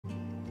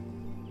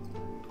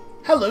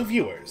Hello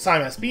viewers,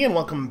 I'm SB and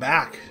welcome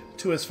back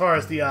to As Far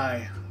as the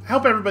Eye. I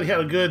hope everybody had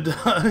a good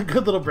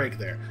good little break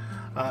there.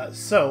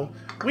 So,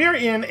 we are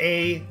in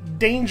a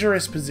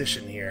dangerous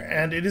position here,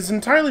 and it is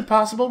entirely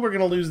possible we're going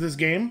to lose this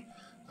game,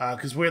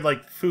 because we're,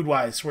 like,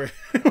 food-wise, we're,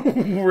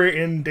 we're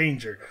in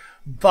danger.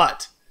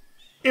 But,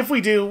 if we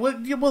do,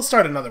 we'll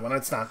start another one.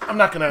 I'm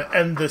not going to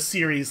end the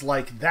series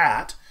like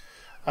that.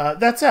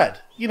 That said,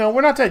 you know,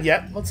 we're not dead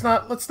yet. Let's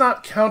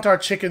not count our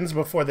chickens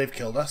before they've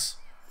killed us.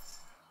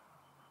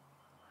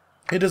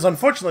 It is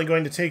unfortunately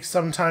going to take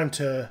some time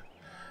to...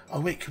 Oh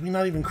wait, can we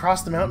not even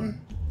cross the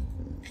mountain?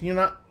 Can you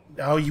not...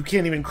 Oh, you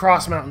can't even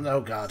cross mountains. Oh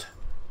god.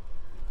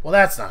 Well,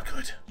 that's not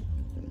good.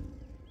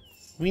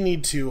 We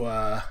need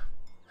to,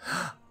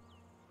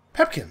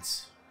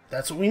 Pepkins.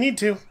 That's what we need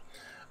to.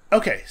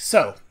 Okay,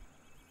 so...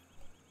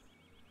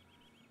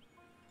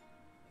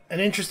 An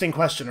interesting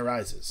question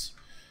arises.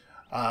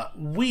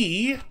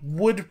 We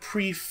would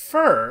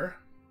prefer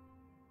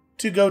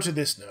to go to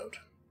this node.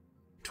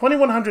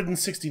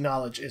 2160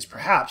 knowledge is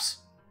perhaps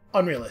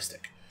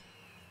unrealistic.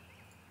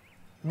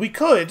 We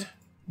could,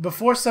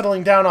 before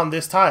settling down on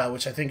this tile,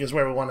 which I think is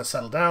where we want to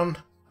settle down,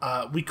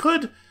 we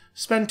could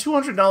spend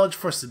 200 knowledge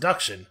for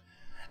seduction,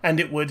 and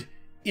it would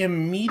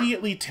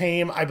immediately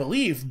tame, I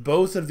believe,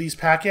 both of these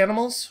pack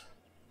animals,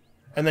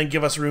 and then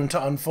give us room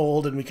to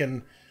unfold, and we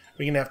can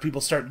have people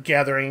start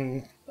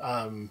gathering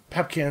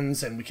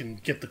pepkins, and we can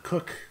get the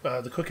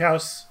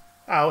cookhouse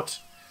out.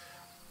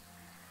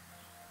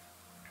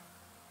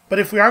 But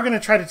if we are going to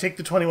try to take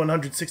the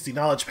 2160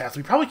 knowledge path,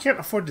 we probably can't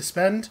afford to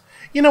spend...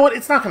 You know what?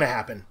 It's not going to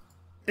happen.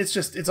 It's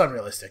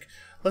unrealistic.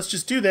 Let's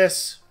just do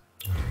this.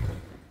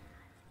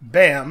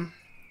 Bam.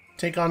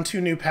 Take on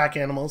 2 new pack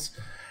animals.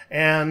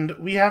 And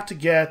we have to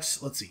get...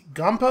 Let's see.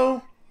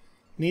 Gompo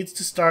needs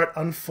to start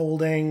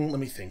unfolding... Let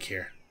me think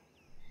here.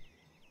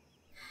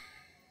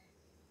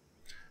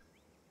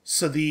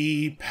 So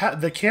the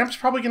camp's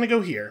probably going to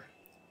go here.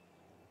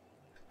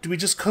 Do we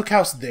just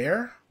cookhouse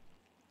there?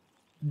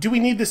 Do we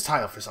need this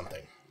tile for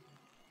something?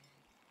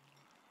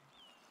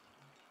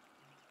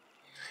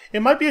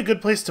 It might be a good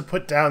place to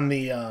put down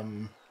the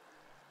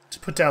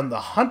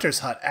hunter's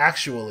hut,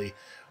 actually,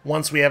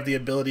 once we have the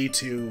ability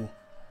to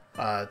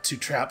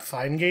trap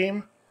fine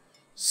game.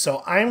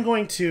 So I'm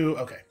going to...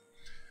 Okay.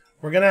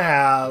 We're going to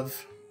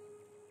have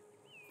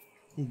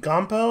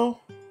Gompo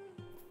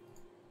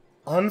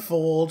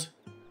unfold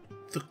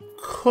the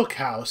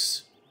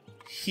cookhouse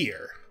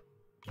here.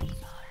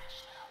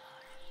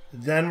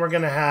 Then we're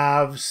going to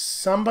have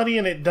somebody,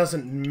 and it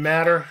doesn't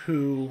matter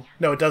who...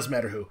 No, it does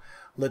matter who.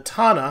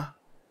 Latana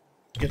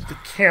get the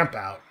camp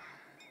out.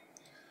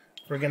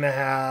 We're going to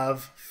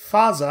have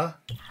Faza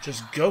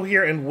just go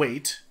here and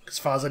wait,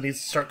 because Faza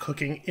needs to start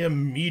cooking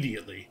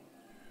immediately.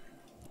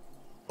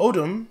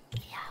 Odum,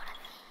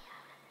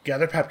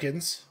 gather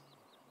pepkins.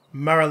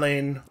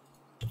 Marlene,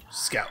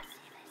 scout.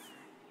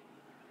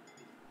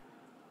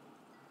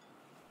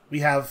 We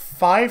have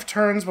 5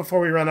 turns before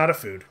we run out of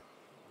food.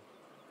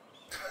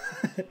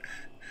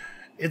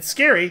 It's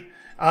scary.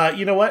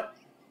 You know what?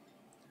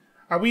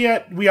 We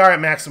are at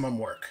maximum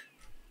work.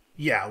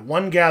 Yeah,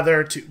 1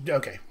 gather, 2...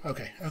 Okay.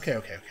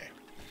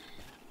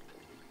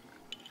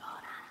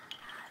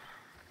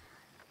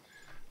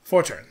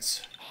 4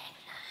 turns.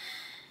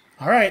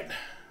 Alright.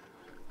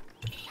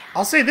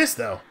 I'll say this,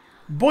 though.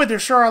 Boy, there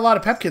sure are a lot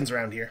of pepkins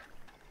around here.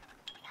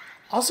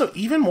 Also,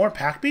 even more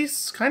pack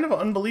beasts? Kind of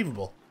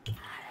unbelievable.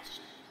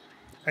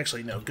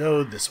 Actually, no,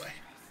 go this way.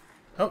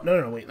 Oh,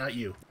 no, wait, not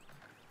you.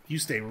 You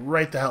stay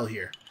right the hell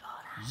here.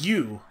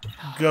 You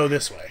go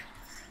this way.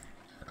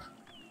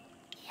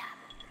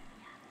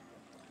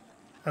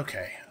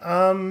 Okay,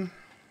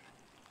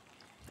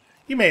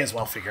 you may as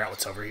well figure out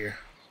what's over here.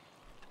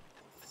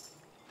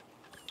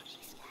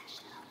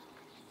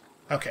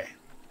 Okay.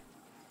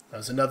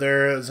 There's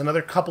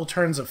another couple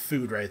turns of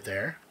food right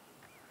there.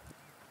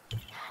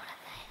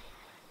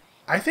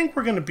 I think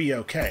we're gonna be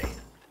okay.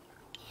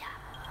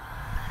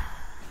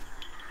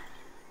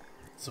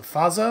 So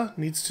Faza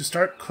needs to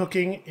start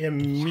cooking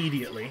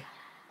immediately.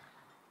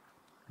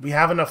 We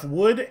have enough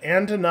wood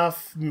and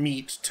enough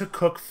meat to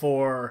cook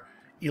for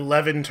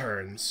 11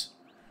 turns,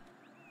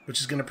 which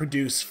is going to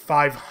produce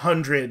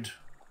 500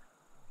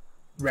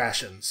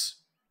 rations.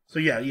 So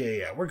yeah,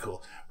 we're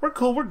cool.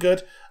 We're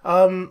good.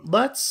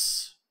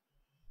 Let's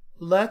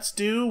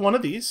do one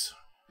of these.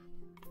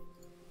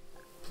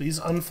 Please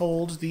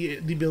unfold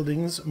the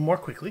buildings more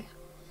quickly.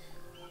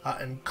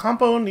 And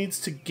Gompo needs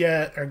to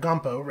get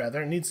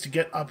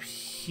up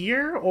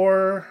here,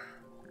 or...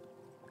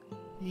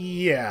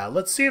 Yeah,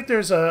 let's see if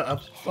there's a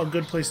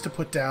good place to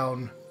put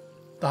down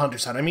the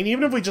hunter's hut. I mean,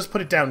 even if we just put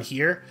it down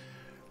here,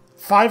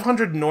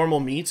 500 normal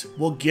meat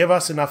will give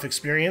us enough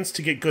experience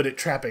to get good at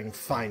trapping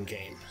fine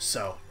game.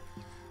 So,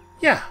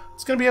 yeah,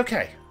 it's gonna be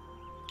okay.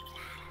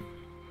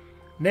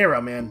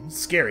 Narrow, man. It's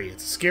scary.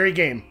 It's a scary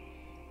game.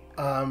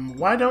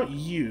 Why don't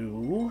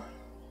you...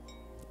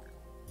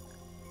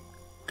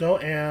 Go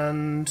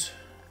and...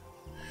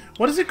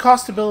 What does it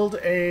cost to build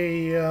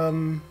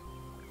a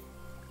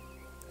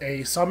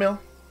sawmill?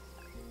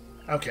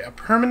 Okay, a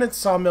permanent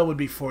sawmill would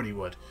be 40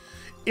 wood.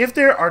 If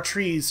there are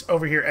trees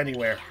over here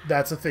anywhere,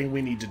 that's a thing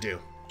we need to do.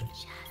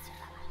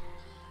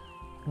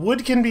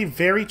 Wood can be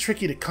very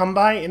tricky to come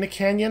by in a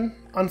canyon.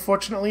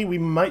 Unfortunately, we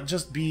might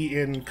just be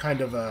in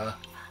kind of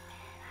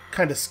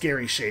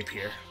scary shape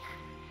here.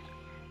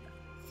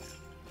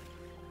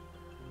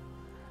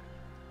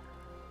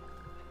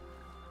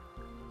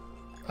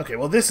 Okay,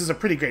 well this is a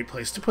pretty great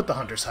place to put the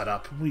hunter's hut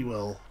up. We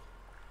will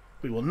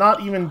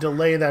not even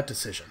delay that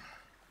decision.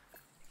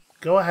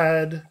 Go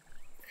ahead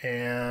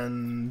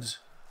and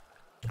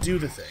do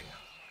the thing.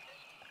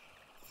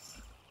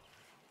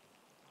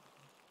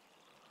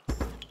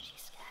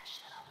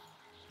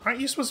 Aren't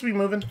you supposed to be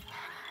moving?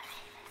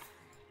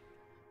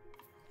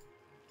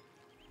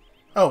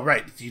 Oh,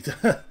 right.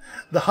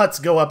 The huts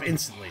go up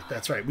instantly.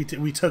 That's right.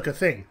 We took a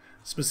thing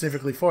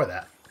specifically for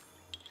that.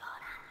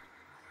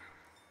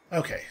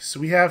 Okay, so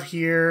we have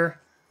here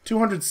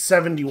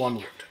 271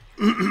 wood.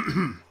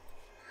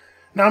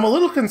 Now, I'm a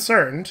little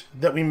concerned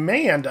that we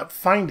may end up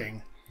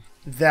finding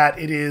that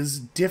it is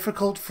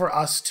difficult for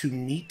us to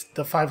meet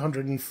the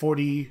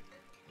 540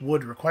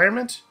 wood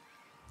requirement.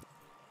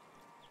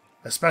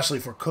 Especially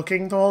for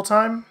cooking the whole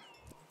time.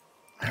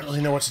 I don't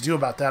really know what to do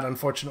about that,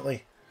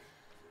 unfortunately.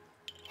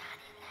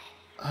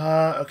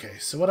 Okay,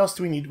 so what else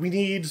do we need? We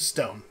need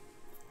stone.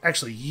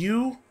 Actually,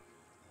 you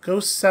go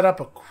set up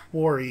a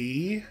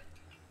quarry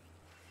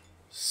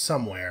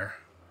somewhere.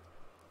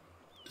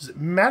 Does it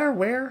matter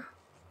where?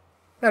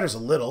 Matters a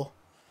little.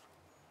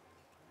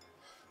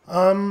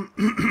 I'm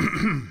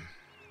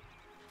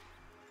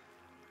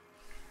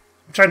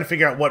trying to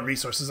figure out what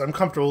resources I'm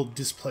comfortable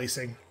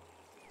displacing.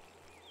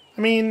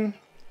 I mean,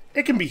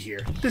 it can be here.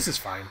 This is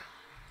fine.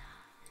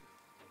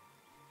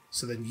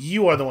 So then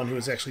you are the one who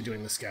is actually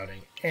doing the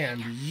scouting.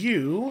 And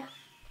you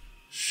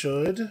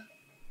should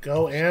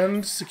go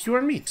and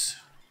secure meat.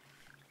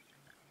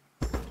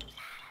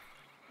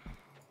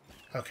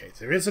 Okay,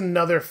 there is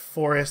another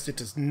forest. It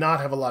does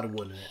not have a lot of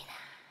wood in it.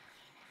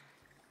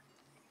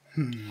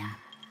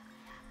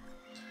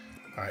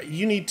 Alright,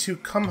 you need to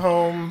come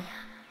home,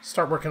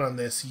 start working on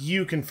this.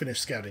 You can finish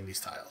scouting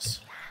these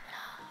tiles.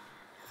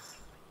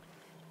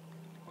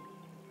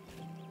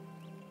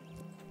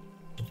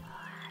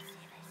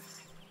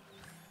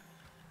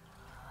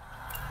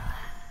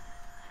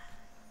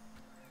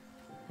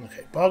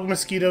 Okay, bog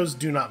mosquitoes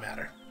do not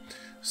matter.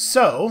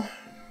 So,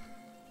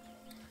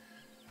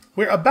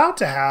 we're about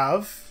to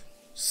have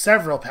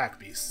several pack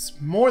beasts.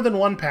 More than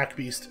one pack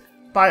beast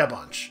by a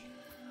bunch.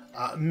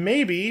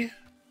 Maybe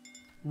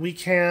we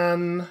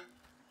can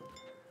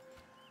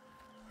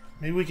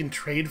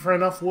trade for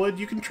enough wood.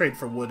 You can trade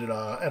for wood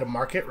at a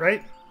market,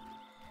 right?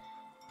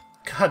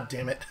 God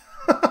damn it.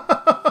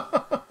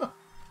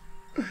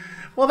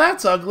 Well,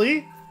 that's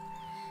ugly.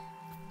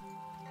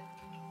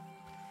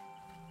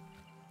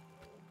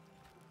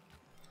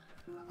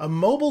 A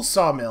mobile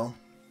sawmill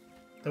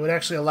that would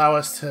actually allow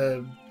us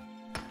to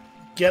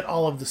get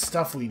all of the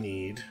stuff we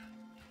need.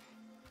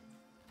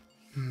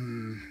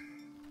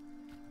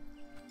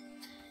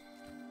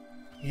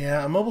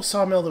 Yeah, a mobile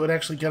sawmill that would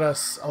actually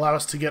allow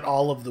us to get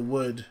all of the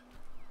wood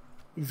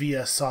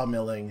via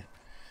sawmilling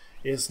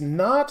is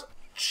not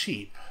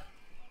cheap.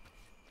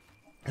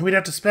 We'd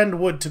have to spend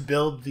wood to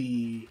build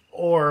the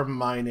ore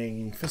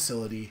mining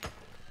facility.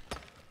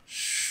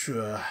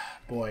 Sure,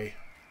 boy.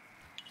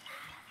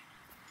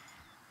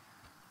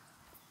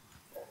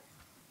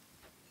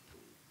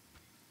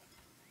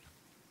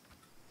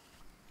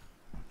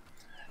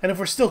 And if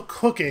we're still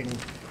cooking...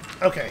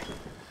 Okay.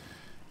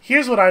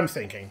 Here's what I'm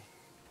thinking.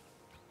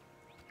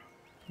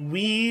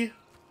 We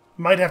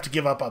might have to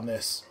give up on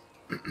this.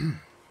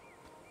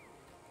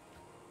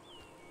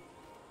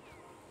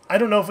 I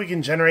don't know if we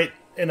can generate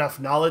enough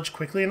knowledge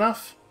quickly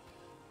enough,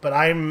 but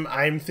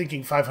I'm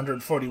thinking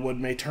 540 wood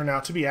may turn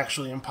out to be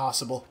actually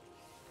impossible.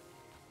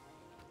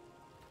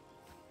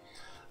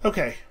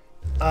 Okay.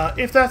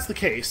 If that's the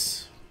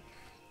case,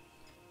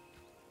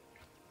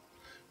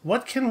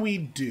 what can we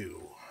do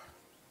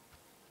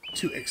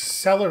to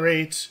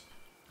accelerate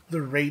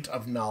the rate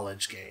of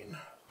knowledge gain?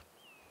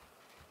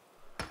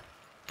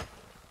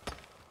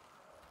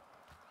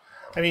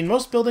 I mean,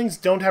 most buildings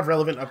don't have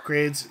relevant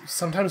upgrades.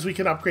 Sometimes we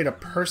can upgrade a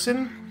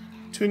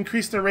person to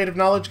increase their rate of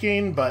knowledge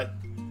gain, but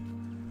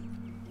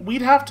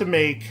we'd have to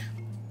make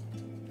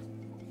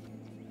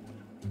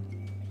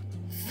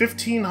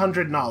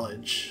 1,500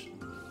 knowledge.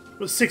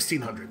 Well,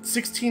 1,600.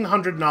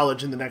 1,600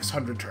 knowledge in the next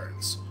 100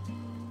 turns.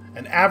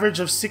 An average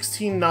of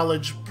 16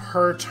 knowledge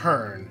per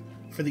turn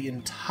for the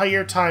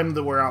entire time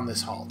that we're on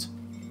this halt.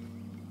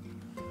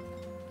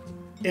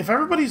 If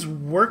everybody's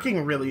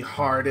working really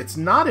hard, it's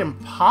not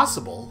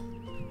impossible.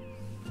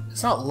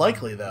 It's not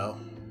likely, though.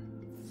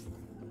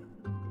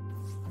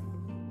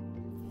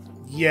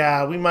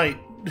 Yeah, we might...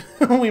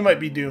 we might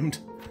be doomed.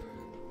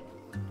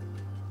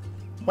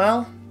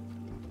 Well,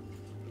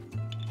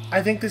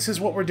 I think this is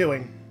what we're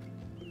doing.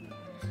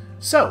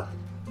 So,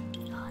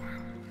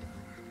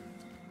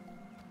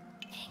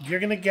 you're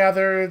gonna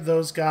gather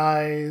those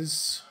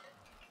guys.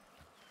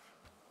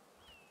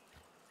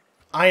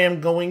 I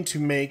am going to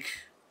make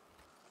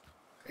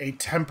a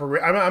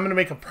temporary... I'm gonna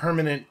make a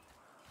permanent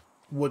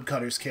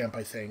woodcutter's camp,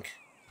 I think.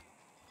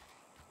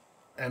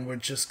 And we're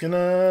just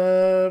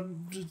gonna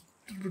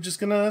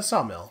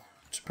sawmill.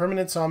 It's a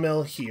permanent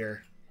sawmill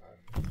here.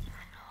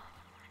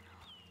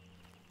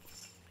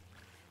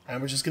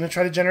 And we're just gonna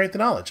try to generate the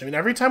knowledge. I mean,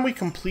 every time we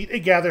complete a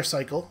gather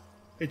cycle,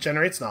 it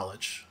generates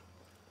knowledge.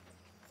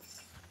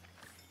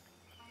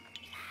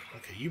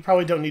 Okay, you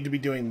probably don't need to be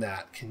doing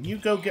that. Can you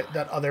go get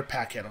that other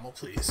pack animal,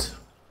 please?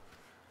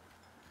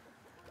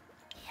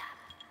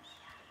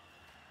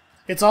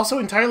 It's also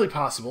entirely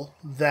possible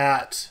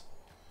that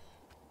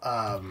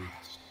a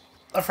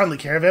friendly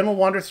caravan will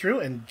wander through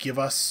and give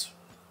us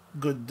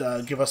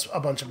a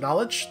bunch of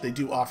knowledge. They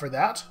do offer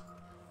that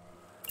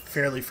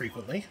fairly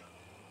frequently.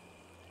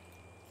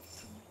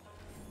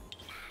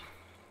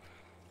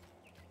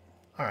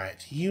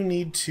 Alright, you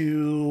need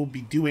to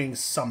be doing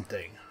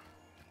something.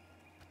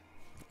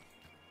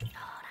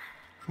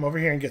 Come over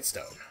here and get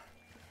stone.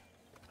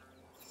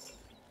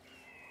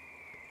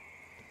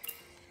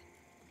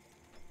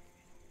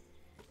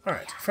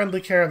 Alright,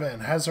 friendly caravan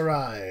has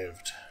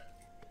arrived.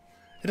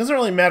 It doesn't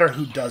really matter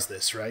who does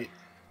this, right?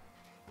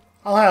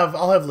 I'll have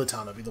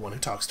Latana be the one who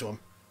talks to him.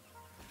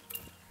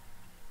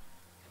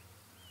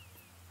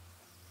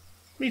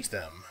 Meet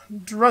them.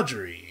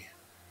 Drudgery.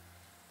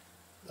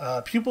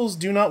 Pupils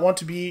do not want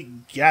to be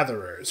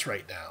gatherers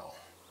right now.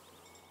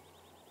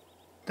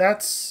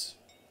 That's...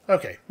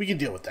 okay, we can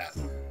deal with that.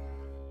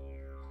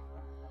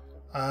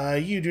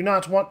 You do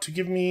not want to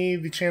give me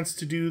the chance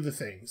to do the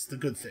things, the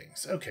good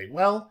things. Okay,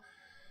 well...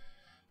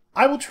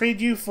 I will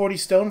trade you 40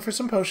 stone for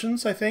some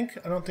potions, I think.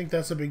 I don't think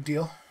that's a big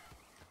deal.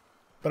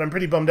 But I'm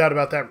pretty bummed out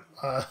about that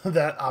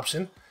that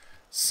option.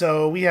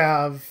 So we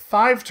have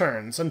 5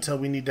 turns until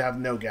we need to have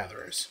no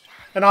gatherers.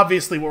 And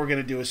obviously what we're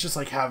going to do is just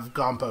like have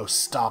Gompo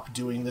stop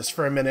doing this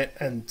for a minute,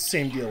 and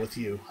same deal with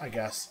you, I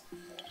guess.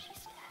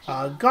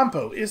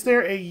 Gompo, is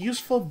there a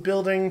useful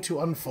building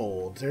to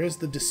unfold? There is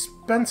the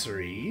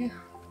dispensary.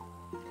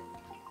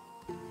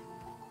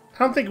 I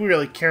don't think we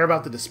really care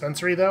about the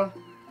dispensary, though.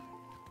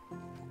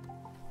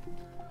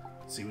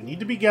 See, we need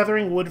to be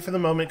gathering wood for the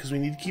moment because we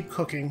need to keep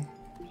cooking.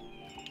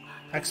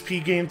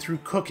 XP gained through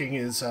cooking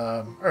is,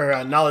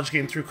 knowledge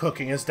gained through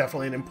cooking is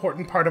definitely an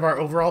important part of our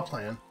overall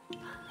plan.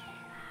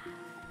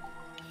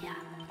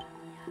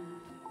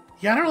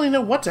 Yeah, I don't really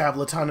know what to have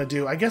Latana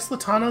do. I guess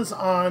Latana's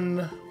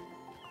on...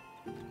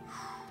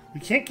 we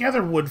can't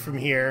gather wood from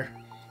here.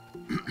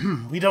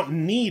 We don't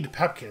need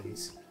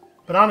pepkins.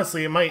 But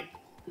honestly, it might...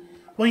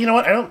 well, you know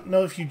what? I don't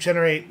know if you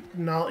generate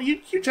knowledge...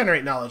 You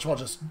generate knowledge while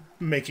just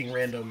making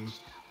random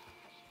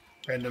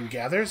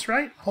gathers,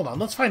 right? Hold on,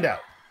 let's find out.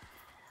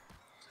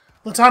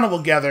 Latana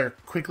will gather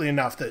quickly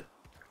enough that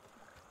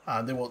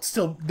they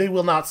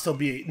will not still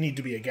need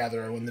to be a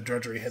gatherer when the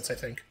drudgery hits, I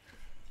think.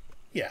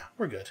 Yeah,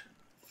 we're good.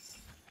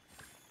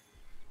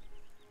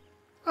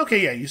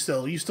 Okay, yeah, you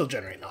still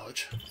generate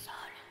knowledge.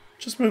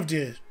 Just move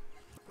to...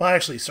 well,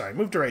 actually, sorry,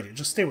 move to right here.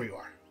 Just stay where you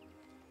are.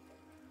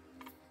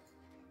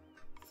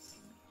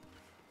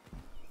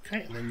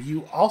 Okay, and then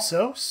you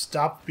also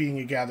stop being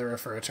a gatherer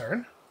for a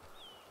turn.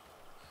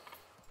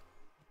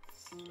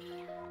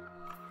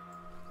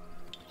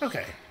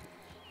 Okay.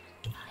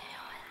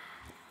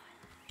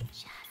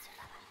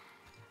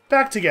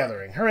 Back to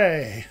gathering.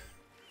 Hooray!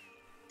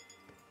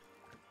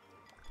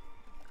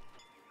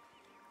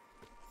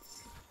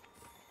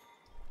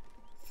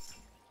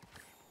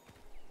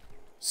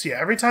 So yeah,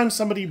 every time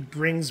somebody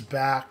brings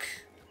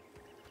back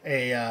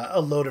a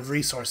load of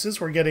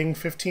resources, we're getting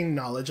 15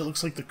 knowledge. It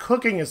looks like the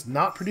cooking is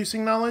not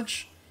producing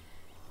knowledge.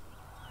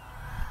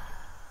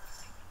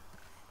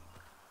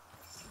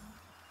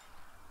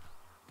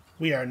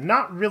 We are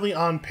not really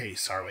on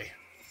pace, are we?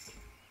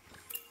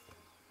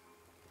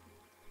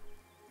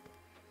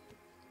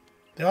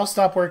 They all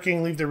stop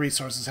working, leave their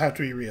resources, have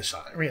to be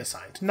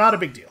reassigned. Not a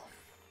big deal.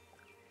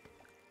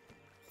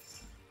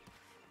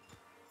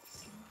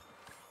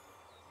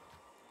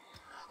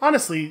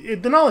 Honestly,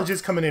 the knowledge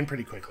is coming in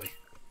pretty quickly.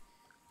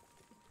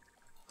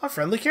 A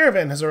friendly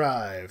caravan has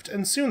arrived,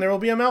 and soon there will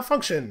be a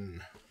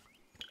malfunction.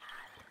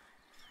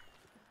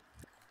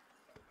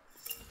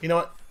 You know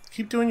what?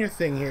 Keep doing your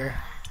thing here.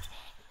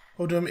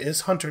 Odum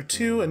is Hunter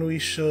 2, and we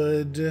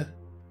should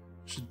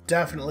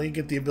definitely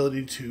get the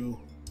ability to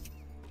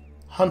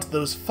hunt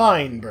those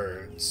fine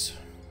birds.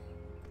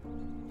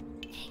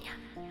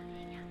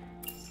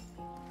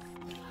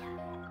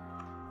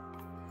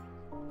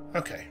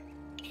 Okay.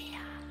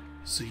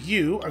 So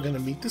you are going to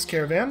meet this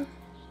caravan.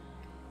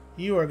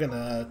 You are going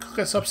to cook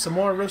us up some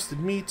more roasted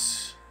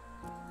meat.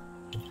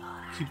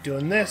 Keep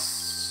doing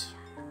this.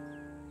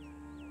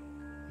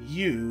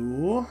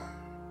 You...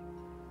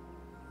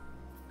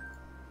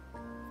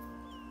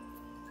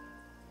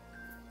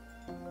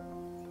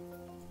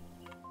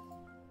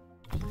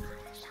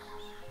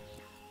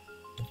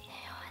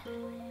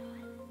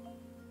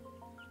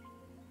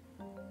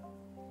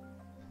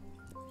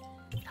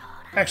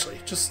 actually,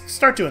 just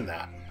start doing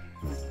that.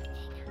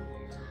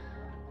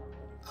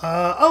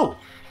 Oh!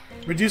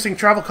 Reducing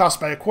travel costs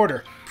by a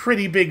quarter.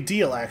 Pretty big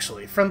deal,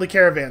 actually. Friendly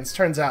caravans,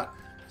 turns out,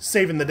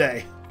 saving the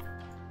day.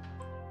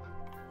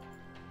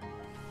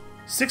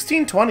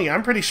 1620,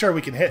 I'm pretty sure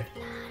we can hit.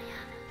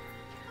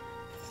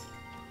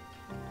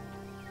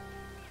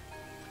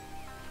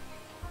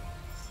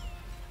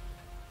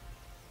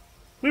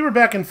 We were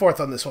back and forth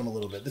on this one a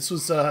little bit. This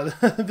was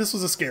this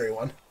was a scary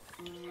one.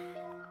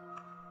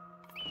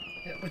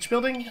 Yeah, which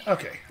building?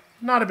 Okay,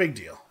 not a big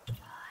deal.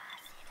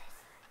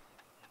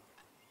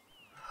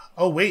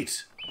 Oh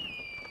wait,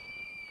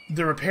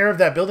 the repair of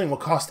that building will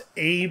cost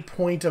a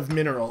point of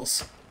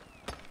minerals.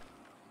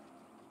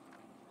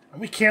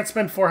 And we can't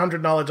spend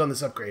 400 knowledge on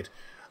this upgrade.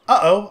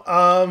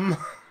 Uh-oh,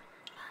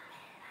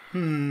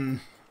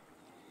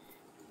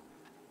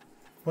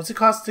 what's it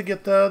cost to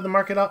get the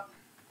market up?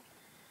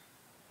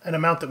 An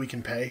amount that we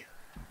can pay.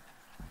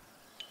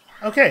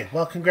 Okay,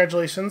 well,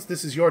 congratulations.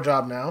 This is your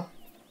job now.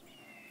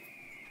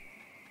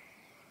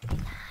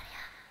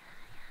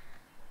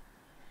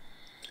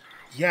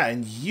 Yeah,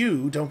 and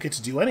you don't get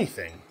to do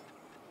anything.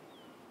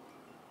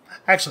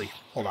 Actually,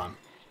 hold on.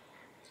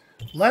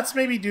 Let's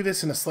maybe do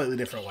this in a slightly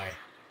different way.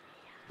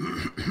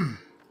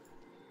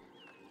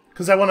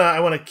 Because I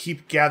wanna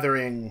keep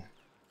gathering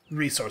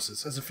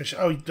resources as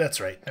efficient. Oh, that's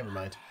right. Never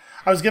mind.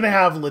 I was gonna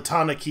have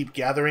Latana keep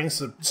gathering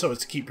so as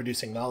to keep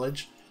producing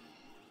knowledge,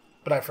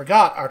 but I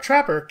forgot our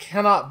trapper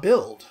cannot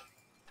build.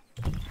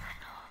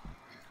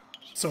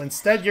 So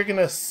instead, you're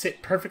gonna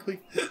sit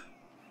perfectly.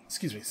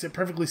 Excuse me, sit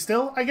perfectly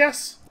still, I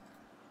guess.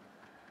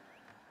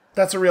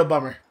 That's a real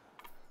bummer.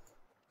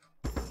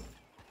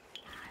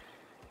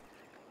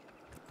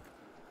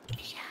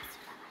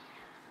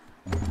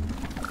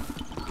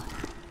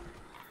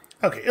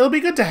 Okay, it'll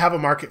be good to have a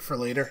market for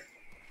later.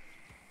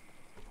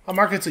 A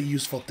market's a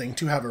useful thing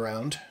to have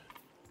around.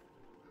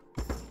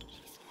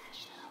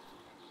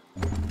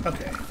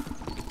 Okay.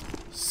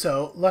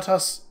 So, let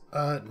us...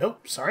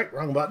 nope, sorry,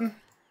 wrong button.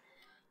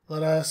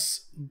 Let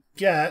us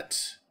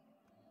get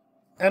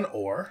an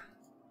ore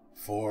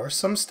for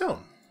some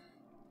stone.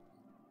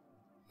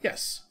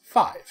 Yes,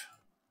 5.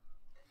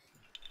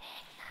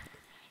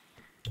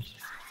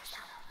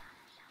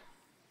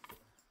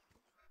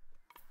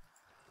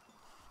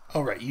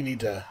 Oh, right, you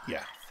need to...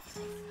 yeah.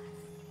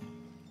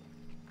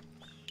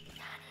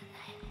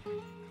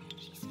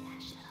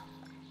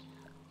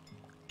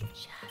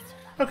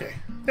 Okay,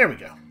 there we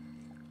go.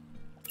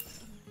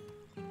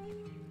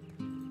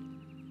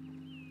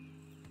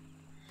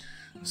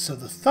 So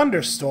the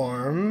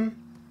thunderstorm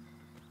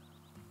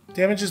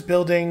damages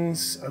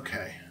buildings.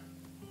 Okay.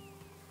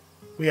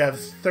 We have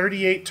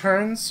 38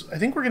 turns. I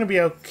think we're going to be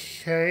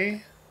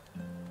okay.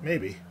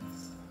 Maybe.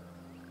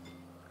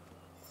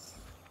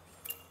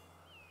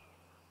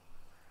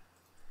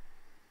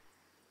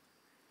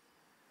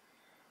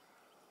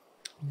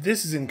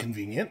 This is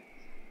inconvenient.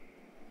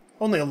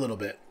 Only a little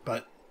bit,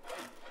 but...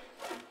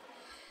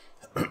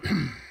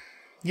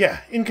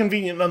 yeah,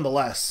 inconvenient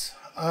nonetheless.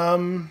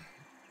 I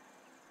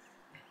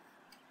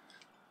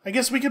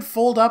guess we could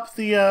fold up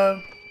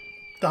the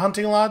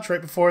hunting lodge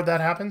right before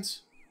that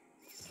happens.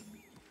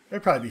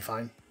 It'd probably be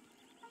fine.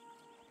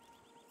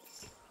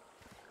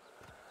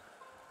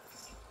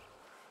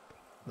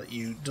 Let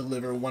you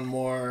deliver one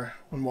more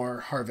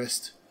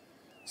harvest.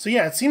 So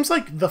yeah, it seems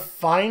like the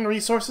fine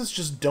resources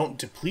just don't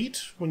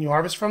deplete when you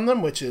harvest from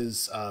them, which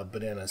is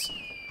bananas.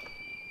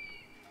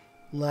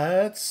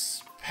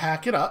 Let's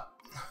pack it up.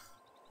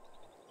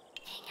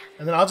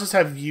 And then I'll just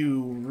have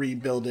you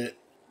rebuild it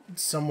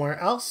somewhere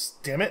else.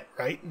 Damn it,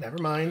 right, never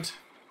mind.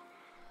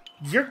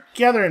 You're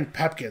gathering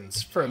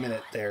pepkins for a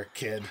minute there,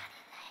 kid.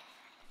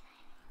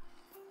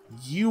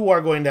 You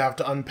are going to have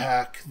to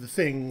unpack the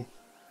thing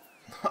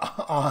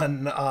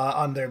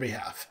on their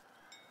behalf.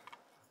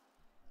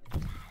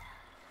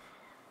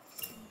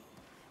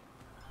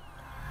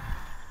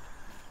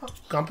 Oh,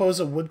 Gumpo is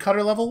a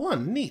woodcutter level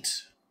 1.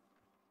 Neat.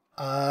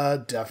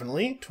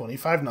 Definitely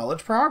 25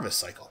 knowledge per harvest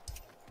cycle.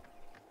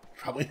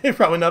 Probably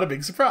not a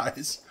big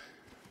surprise.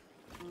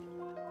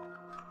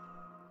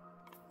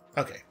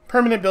 Okay,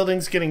 permanent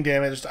buildings getting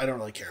damaged, I don't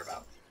really care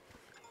about.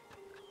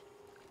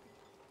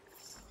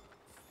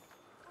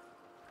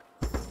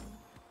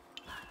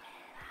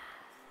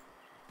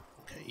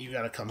 Okay, you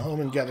gotta come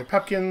home and gather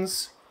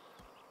pepkins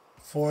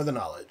for the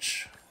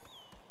knowledge.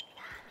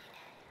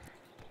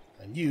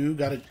 And you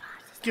gotta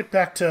get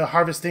back to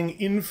harvesting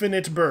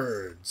infinite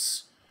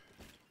birds.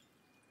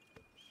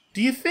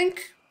 Do you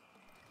think,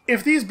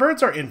 if these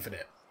birds are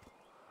infinite,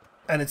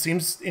 and it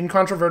seems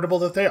incontrovertible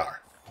that they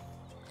are,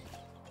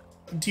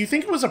 do you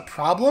think it was a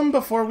problem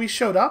before we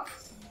showed up?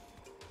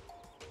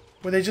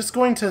 Were they just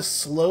going to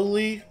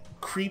slowly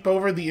creep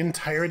over the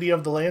entirety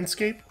of the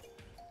landscape?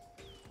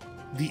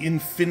 The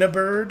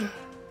Infinibird?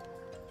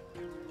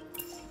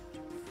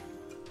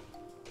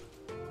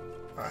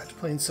 Alright,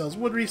 Plain Sells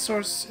wood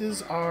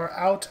resources are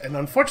out, and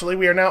unfortunately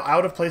we are now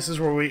out of places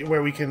where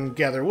we can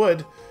gather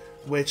wood,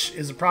 which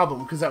is a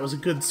problem, because that was a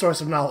good source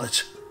of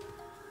knowledge.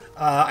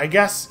 I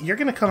guess you're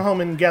going to come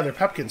home and gather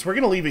pepkins. We're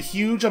going to leave a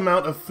huge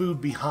amount of food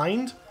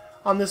behind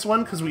on this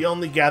one, because we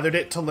only gathered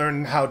it to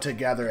learn how to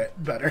gather it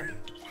better.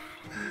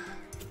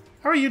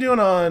 How are you doing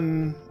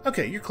on...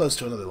 okay, you're close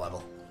to another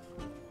level.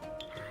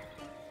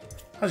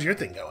 How's your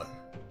thing going?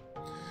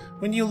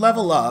 When you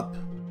level up,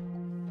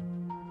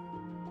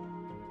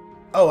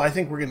 Oh, I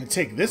think we're going to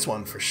take this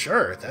one for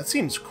sure. That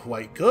seems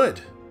quite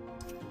good.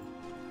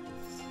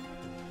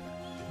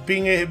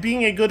 Being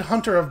a good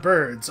hunter of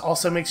birds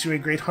also makes you a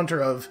great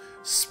hunter of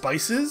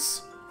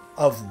spices,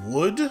 of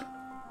wood.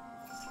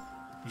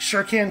 You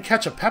sure can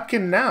catch a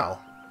pepkin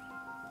now.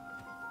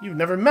 You've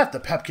never met the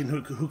pepkin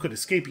who could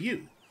escape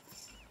you.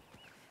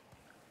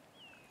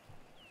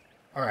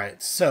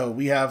 Alright, so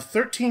we have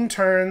 13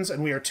 turns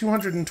and we are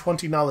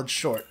 220 knowledge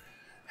short.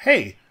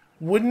 Hey,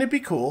 wouldn't it be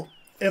cool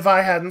if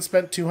I hadn't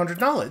spent 200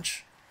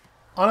 knowledge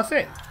on a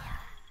thing?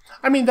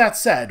 I mean, that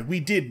said, we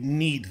did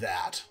need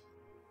that.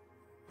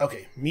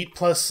 Okay, meat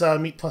plus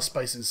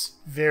spices.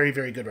 Very,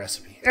 very good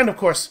recipe. And of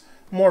course,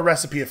 more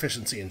recipe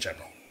efficiency in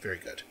general. Very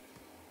good.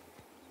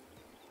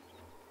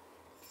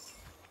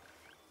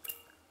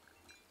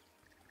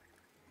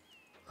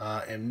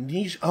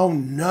 Amnesia. Oh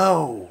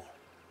no!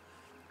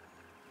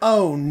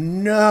 Oh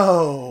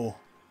no!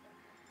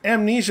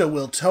 Amnesia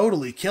will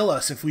totally kill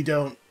us if we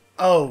don't...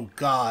 Oh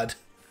god.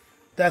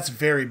 That's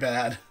very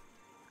bad.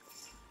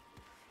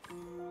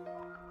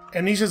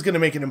 Amnesia's gonna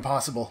make it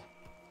impossible.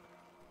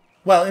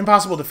 Well,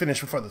 impossible to finish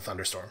before the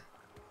thunderstorm.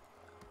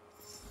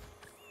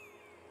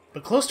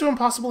 But close to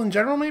impossible in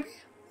general, maybe?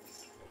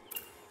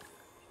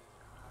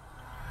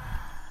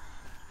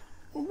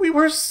 We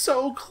were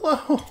so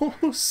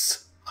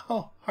close!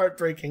 Oh,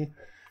 heartbreaking.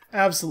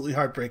 Absolutely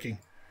heartbreaking.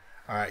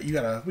 Alright, we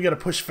gotta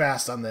push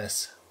fast on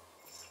this.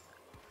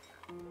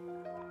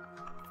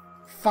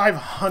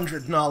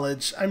 500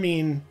 knowledge. I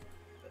mean,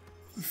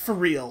 for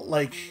real,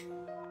 like,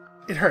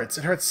 it hurts.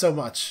 It hurts so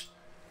much.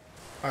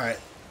 Alright.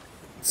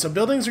 So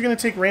buildings are going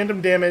to take random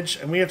damage,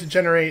 and we have to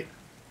generate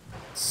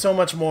so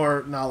much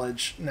more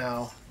knowledge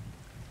now.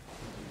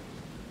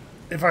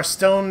 If our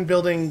stone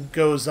building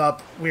goes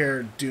up,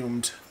 we're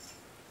doomed.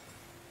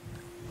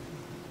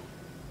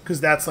 Because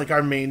that's like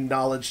our main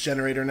knowledge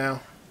generator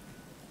now.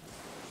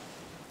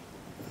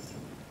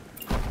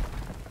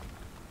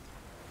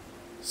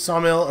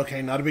 Sawmill,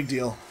 okay, not a big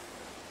deal.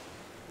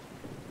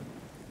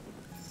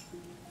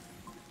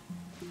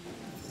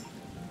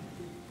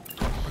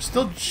 We're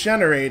still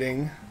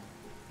generating.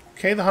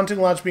 Okay, the hunting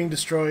lodge being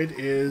destroyed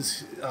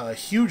is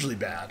hugely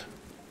bad.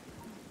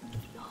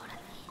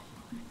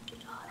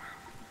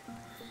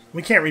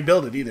 We can't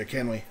rebuild it either,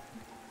 can we?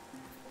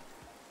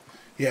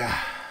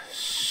 Yeah,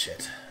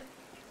 shit.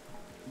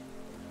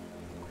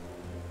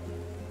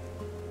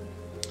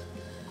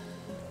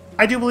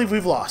 I do believe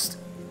we've lost.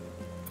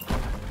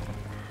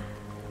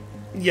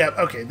 Yep, yeah,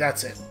 okay,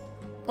 that's it.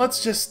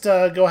 Let's just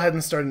go ahead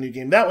and start a new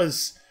game. That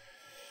was...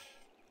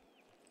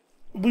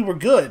 We were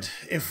good.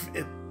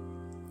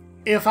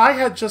 If I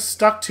had just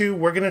stuck to,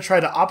 we're going to try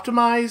to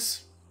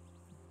optimize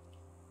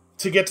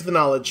to get to the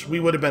knowledge,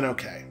 we would have been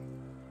okay.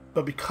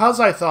 But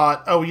because I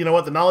thought, oh, you know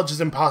what, the knowledge is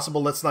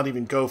impossible, let's not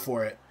even go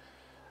for it,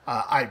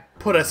 I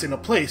put us in a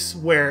place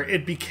where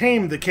it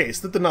became the case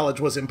that the knowledge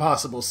was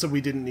impossible, so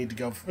we didn't need to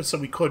go, so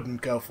we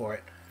couldn't go for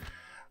it.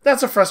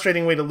 That's a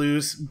frustrating way to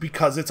lose,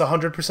 because it's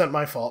 100%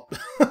 my fault.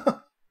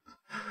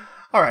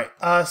 Alright,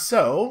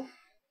 so...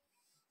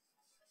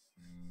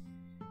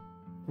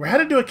 We're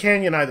headed to a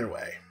canyon either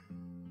way.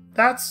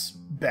 That's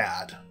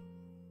bad.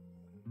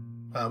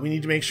 We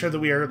need to make sure that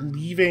we are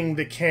leaving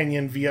the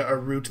canyon via a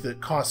route that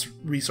costs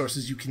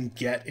resources you can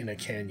get in a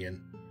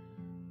canyon.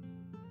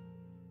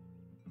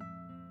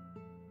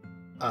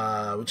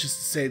 Which is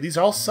to say, these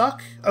all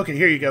suck? Okay,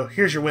 here you go.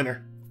 Here's your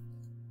winner.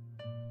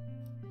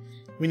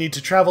 We need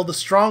to travel the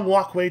strong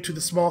walkway to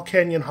the small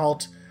canyon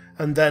halt,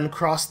 and then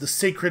cross the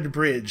sacred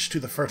bridge to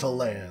the fertile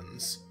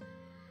lands.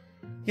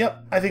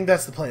 Yep, I think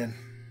that's the plan.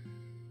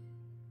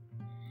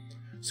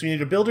 So you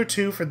need a builder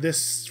 2 for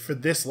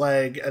this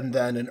leg, and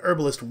then an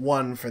herbalist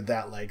 1 for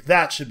that leg.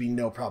 That should be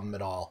no problem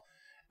at all.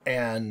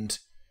 And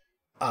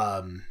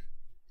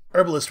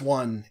herbalist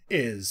 1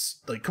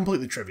 is like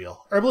completely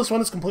trivial. Herbalist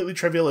 1 is completely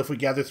trivial if we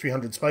gather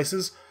 300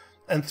 spices,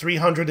 and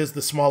 300 is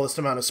the smallest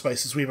amount of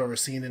spices we've ever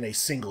seen in a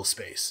single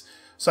space.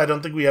 So I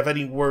don't think we have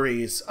any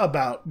worries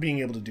about being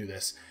able to do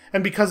this.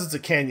 And because it's a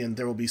canyon,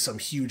 there will be some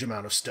huge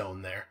amount of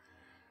stone there.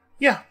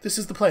 Yeah, this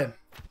is the plan.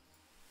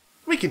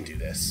 We can do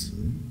this.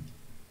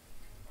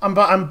 I'm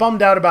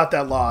bummed out about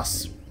that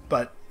loss,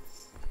 but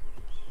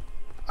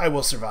I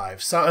will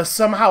survive. So,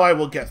 somehow I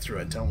will get through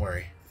it, don't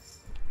worry.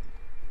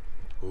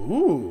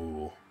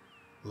 Ooh,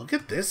 look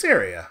at this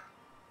area.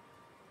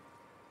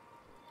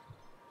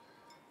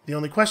 The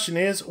only question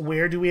is,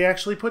 where do we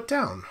actually put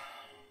down?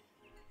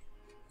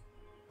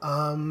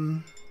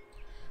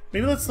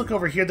 Maybe let's look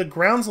over here. The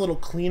ground's a little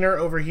cleaner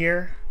over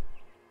here.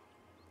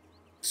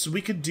 So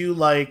we could do,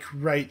 like,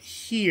 right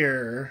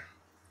here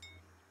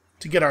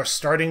to get our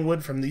starting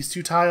wood from these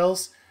 2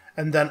 tiles.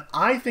 And then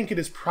I think it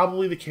is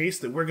probably the case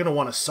that we're going to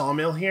want a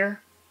sawmill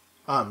here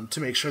to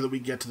make sure that we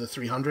get to the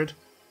 300.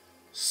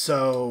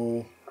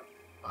 So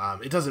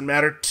it doesn't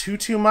matter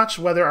too much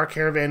whether our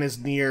caravan is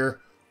near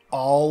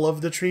all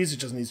of the trees. It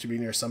just needs to be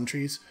near some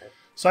trees.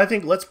 So I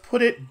think let's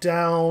put it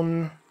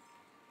down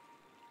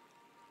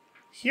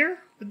here.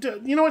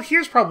 You know what?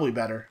 Here's probably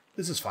better.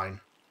 This is fine.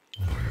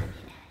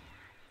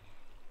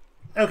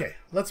 Okay,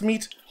 let's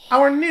meet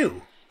our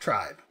new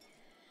tribe.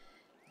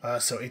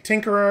 So a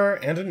tinkerer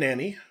and a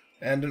nanny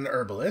and an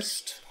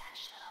herbalist.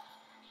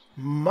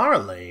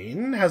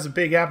 Marlene has a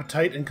big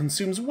appetite and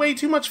consumes way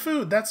too much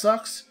food. That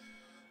sucks.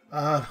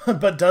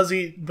 But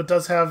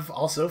does have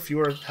also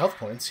fewer health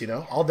points, you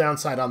know. All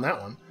downside on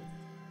that one.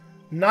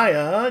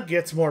 Naya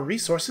gets more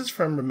resources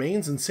from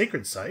remains and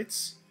sacred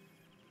sites.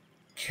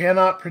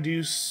 Cannot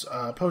produce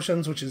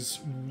potions, which is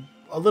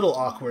a little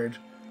awkward.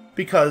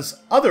 Because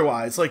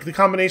otherwise, like, the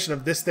combination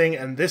of this thing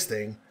and this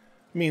thing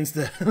means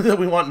that, that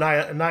we want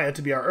Naya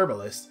to be our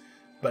herbalist.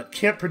 But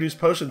can't produce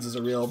potions is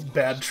a real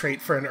bad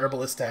trait for an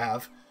herbalist to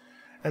have.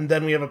 And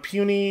then we have a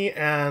puny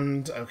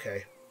and...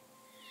 okay.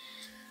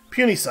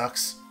 Puny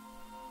sucks.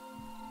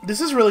 This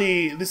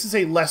is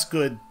a less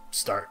good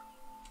start.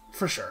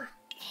 For sure.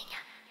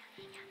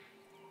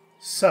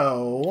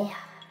 So...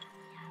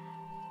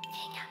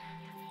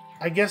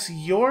 I guess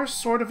you're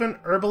sort of an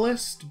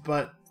herbalist,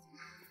 but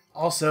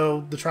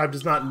also the tribe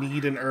does not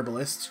need an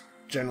herbalist,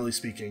 generally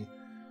speaking.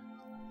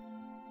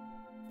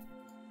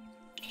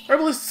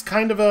 Herbalist is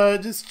kind of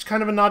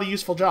a not a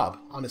useful job,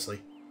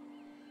 honestly.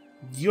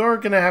 You're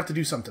gonna have to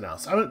do something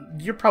else.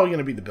 You're probably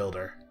gonna be the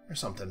builder or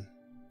something.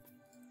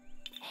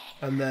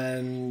 And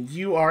then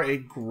you are a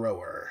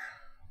grower.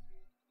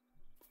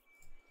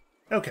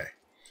 Okay.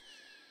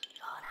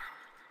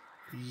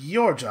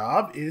 Your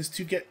job is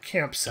to get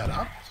camp set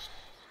up.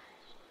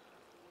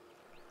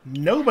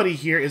 Nobody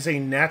here is a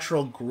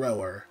natural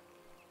grower,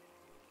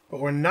 but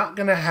we're not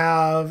gonna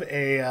have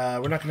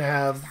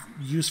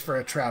use for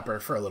a trapper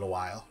for a little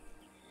while.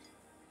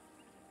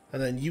 And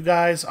then you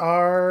guys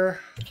are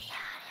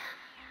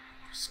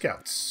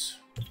scouts.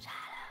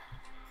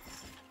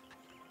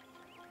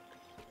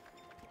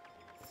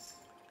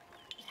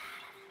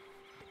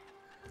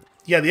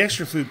 Yeah, the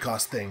extra food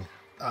cost thing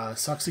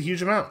sucks a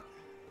huge amount.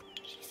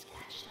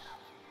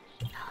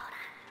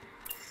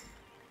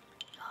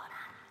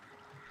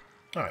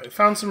 Alright, we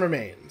found some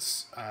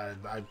remains. I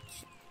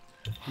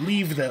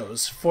leave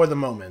those for the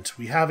moment.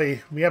 We have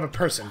a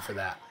person for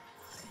that.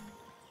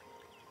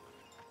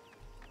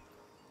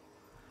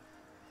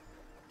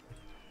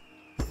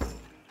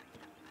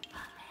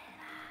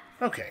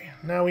 Okay,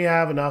 now we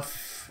have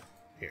enough...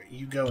 Here,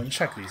 you go and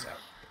check these out.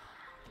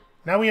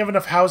 Now we have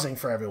enough housing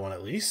for everyone,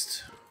 at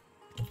least.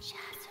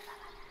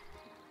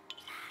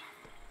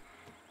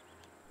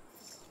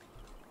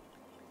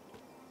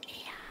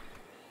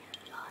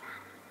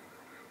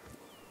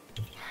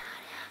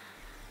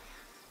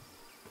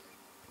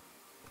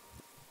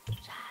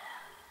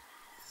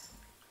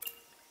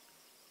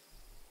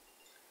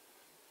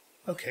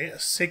 Okay, a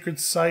sacred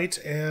site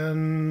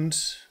and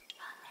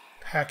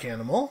pack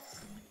animal.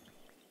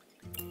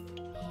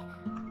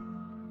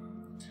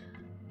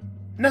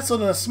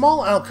 Nestled in a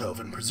small alcove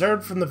and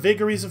preserved from the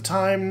vagaries of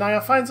time,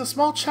 Naya finds a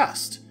small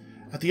chest.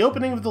 At the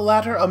opening of the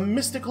latter, a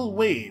mystical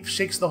wave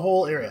shakes the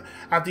whole area.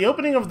 At the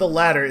opening of the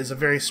latter is a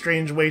very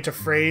strange way to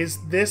phrase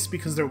this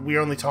because we're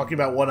only talking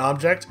about one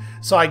object,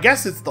 so I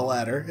guess it's the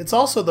latter. It's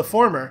also the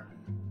former,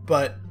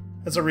 but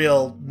it's a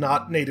real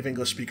not native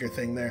English speaker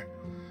thing there.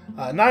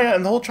 Naya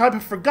and the whole tribe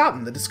have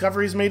forgotten the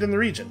discoveries made in the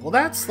region. Well,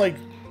 that's, like,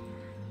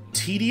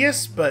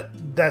 tedious, but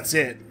that's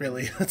it,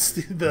 really. That's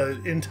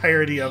the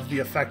entirety of the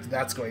effect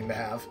that's going to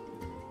have.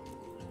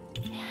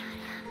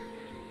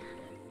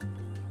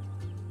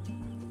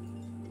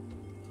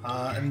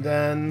 And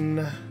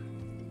then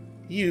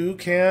you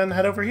can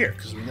head over here,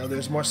 because we know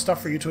there's more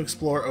stuff for you to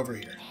explore over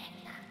here.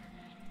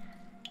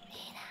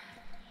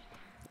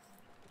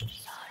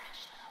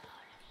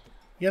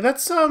 Yeah,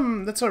 that's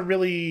a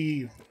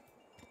really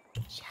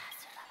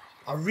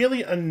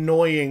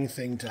annoying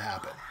thing to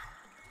happen.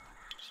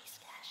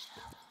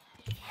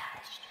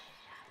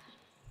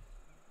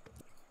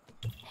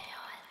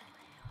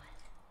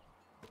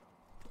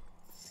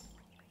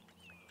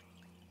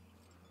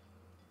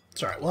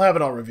 It's alright, we'll have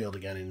it all revealed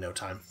again in no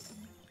time.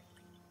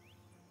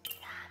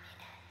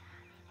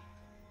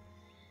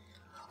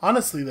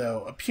 Honestly,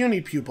 though, a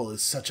puny pupil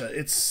is such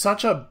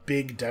a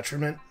big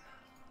detriment.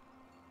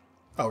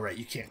 Oh, right,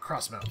 you can't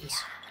cross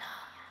mountains.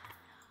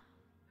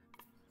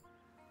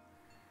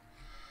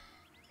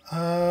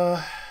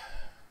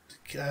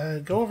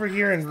 Go over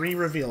here and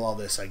re-reveal all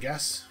this, I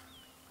guess.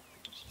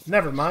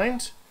 Never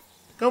mind.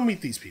 Go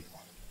meet these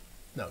people.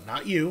 No,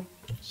 not you.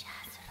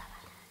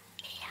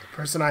 The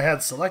person I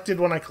had selected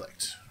when I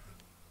clicked.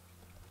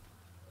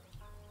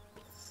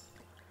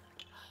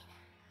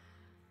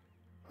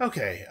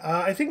 Okay,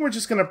 I think we're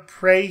just gonna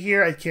pray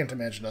here. I can't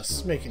imagine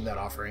us making that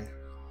offering.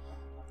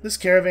 This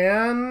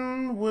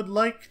caravan would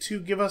like to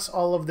give us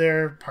all of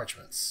their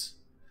parchments.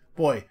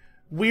 Boy,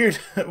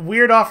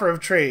 weird offer of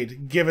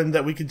trade, given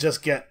that we could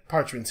just get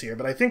parchments here,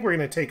 but I think we're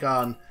going to take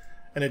on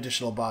an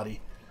additional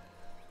body.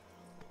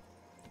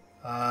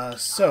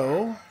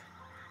 So,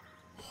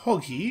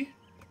 Hogi,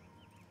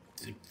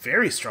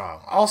 very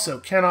strong, also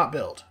cannot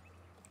build.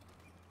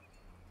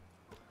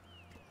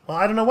 Well,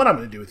 I don't know what I'm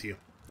going to do with you.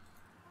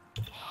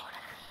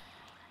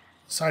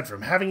 Aside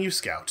from having you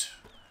scout.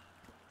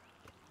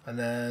 And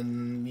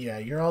then, yeah,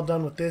 you're all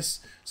done with this.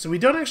 So we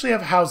don't actually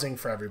have housing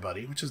for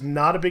everybody, which is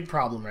not a big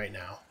problem right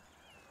now.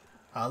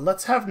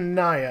 Let's have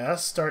Naya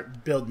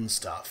start building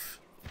stuff.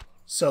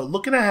 So,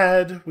 looking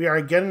ahead, we are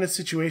again in a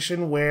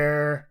situation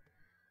where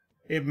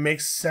it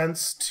makes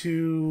sense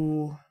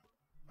to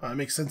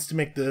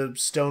make the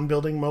stone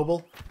building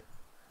mobile.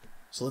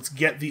 So let's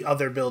get the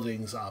other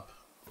buildings up.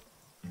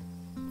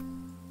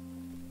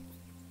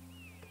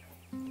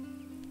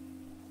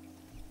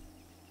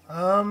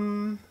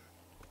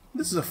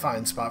 This is a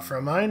fine spot for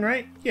a mine,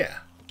 right? Yeah.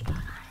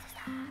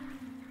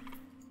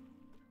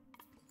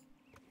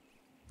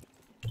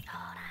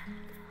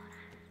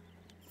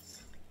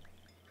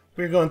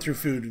 We're going through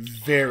food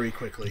very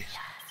quickly.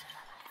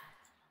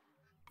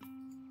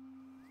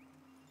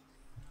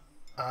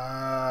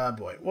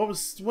 Boy,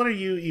 what are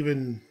you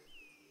even?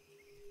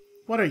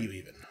 What are you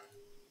even?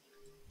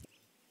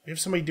 We have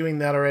somebody doing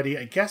that already.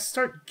 I guess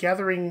start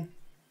gathering...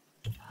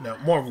 No,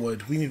 more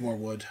wood. We need more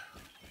wood.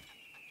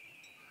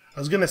 I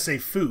was gonna say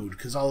food,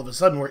 because all of a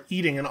sudden we're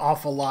eating an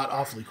awful lot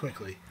awfully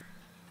quickly.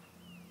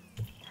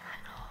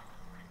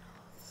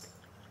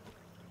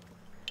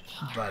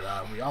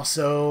 But we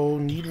also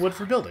need wood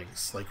for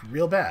buildings, like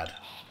real bad.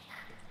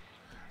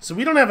 So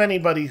we don't have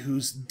anybody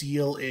whose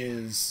deal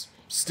is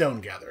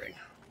stone gathering.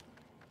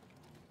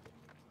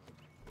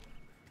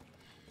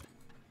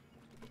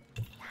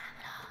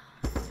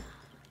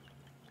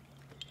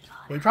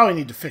 We probably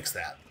need to fix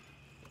that.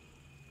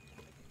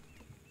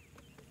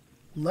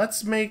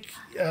 Let's make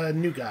a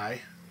new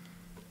guy.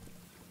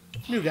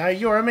 New guy,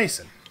 you're a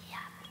mason.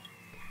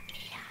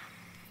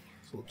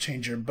 So we'll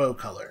change your bow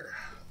color.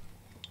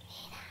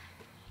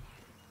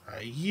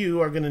 You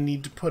are going to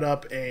need to put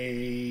up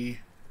a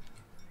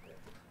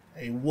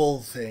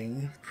wool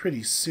thing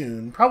pretty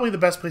soon. Probably the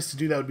best place to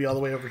do that would be all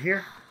the way over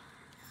here.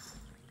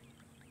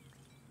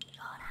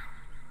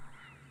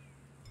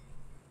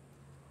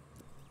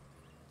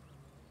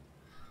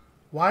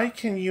 Why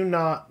can you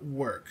not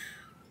work?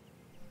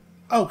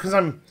 Oh, because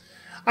I'm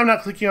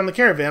not clicking on the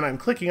caravan, I'm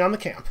clicking on the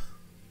camp.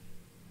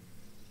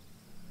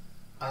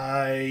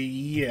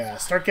 Yeah,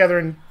 start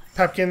gathering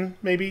pepkin,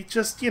 maybe.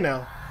 Just, you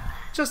know,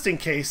 just in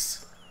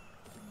case.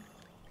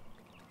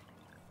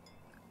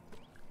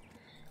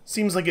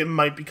 Seems like it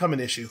might become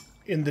an issue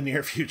in the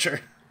near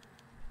future.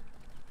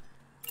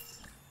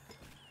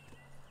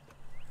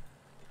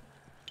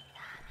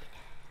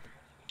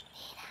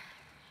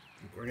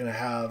 We're going to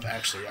have,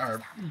 actually,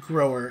 our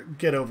grower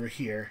get over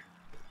here.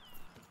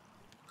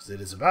 Because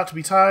it is about to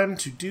be time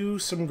to do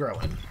some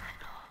growing.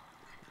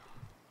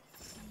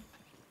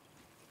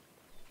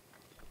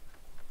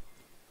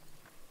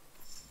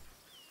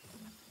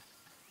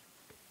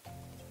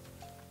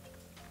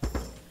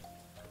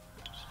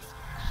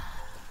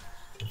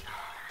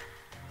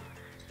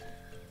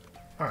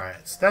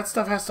 Alright, so that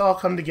stuff has to all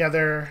come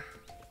together.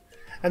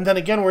 And then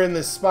again, we're in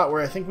this spot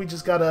where I think we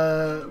just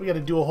gotta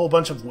do a whole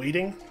bunch of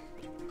waiting.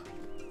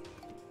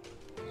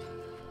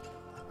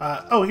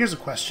 Oh, here's a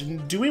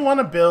question. Do we want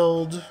to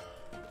build...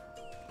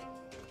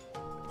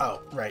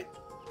 Oh, right.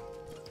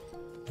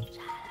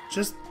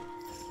 Just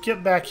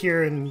get back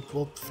here and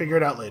we'll figure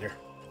it out later.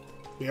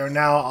 We are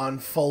now on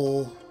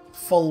full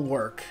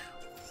work.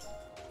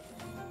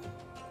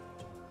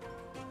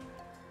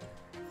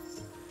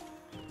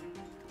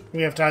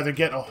 We have to either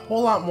get a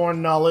whole lot more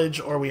knowledge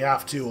or we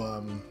have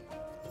to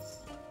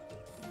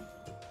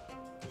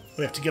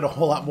get a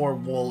whole lot more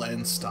wool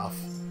and stuff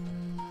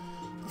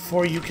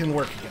before you can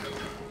work again.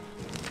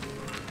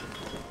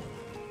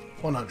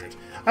 100.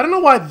 I don't know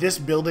why this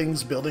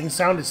building's building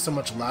sound is so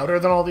much louder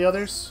than all the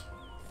others.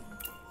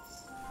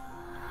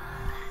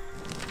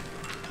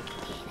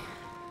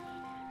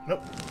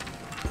 Nope.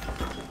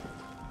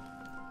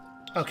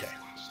 Okay.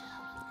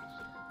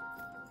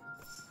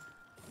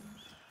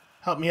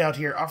 Help me out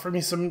here. Offer me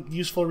some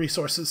useful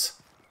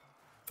resources.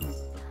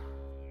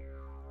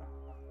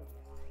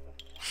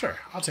 Sure,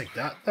 I'll take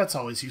that. That's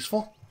always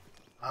useful.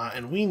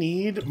 And we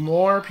need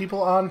more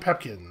people on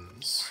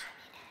pepkins.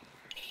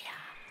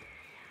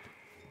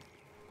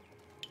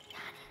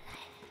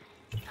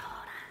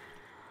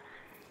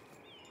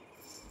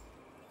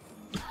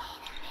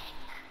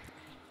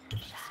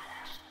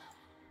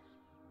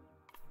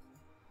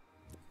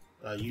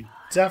 You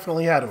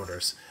definitely had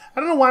orders.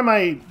 I don't know why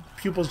my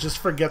pupils just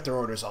forget their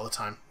orders all the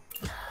time.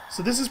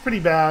 So this is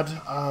pretty bad.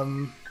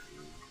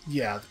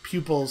 Yeah, the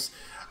pupils...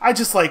 I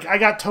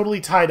got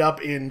totally tied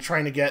up in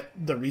trying to get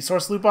the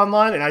resource loop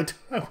online, and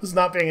I was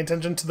not paying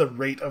attention to the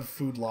rate of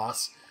food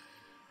loss.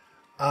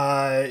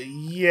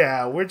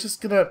 Yeah, we're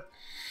just gonna...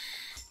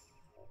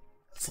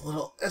 It's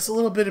a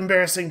little bit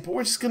embarrassing, but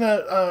we're just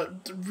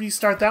gonna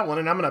restart that one,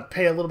 and I'm gonna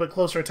pay a little bit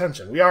closer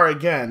attention. We are,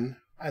 again,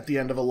 at the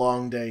end of a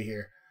long day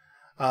here.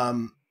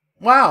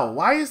 Wow,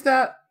 why is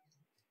that...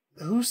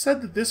 Who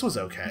said that this was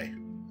okay?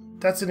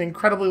 That's an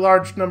incredibly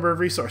large number of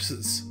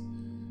resources.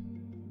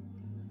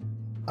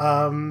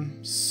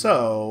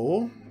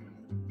 So...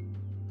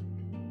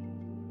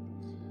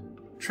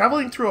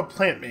 Traveling through a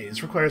plant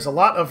maze requires a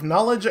lot of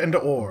knowledge and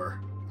ore.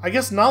 I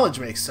guess knowledge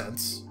makes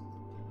sense.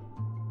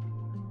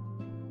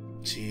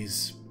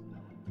 Jeez.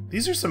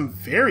 These are some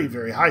very,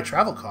 very high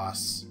travel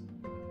costs.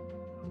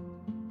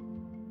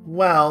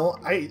 Well,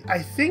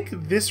 I think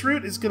this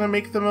route is going to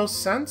make the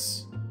most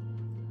sense.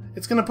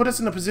 It's going to put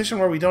us in a position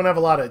where we don't have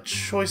a lot of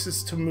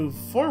choices to move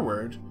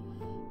forward,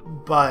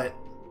 but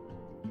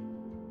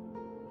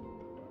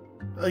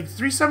like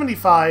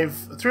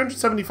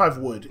 375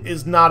 wood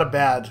is not a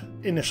bad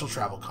initial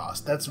travel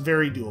cost. That's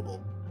very doable.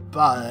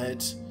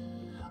 But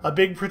a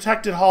big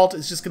protected halt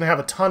is just going to have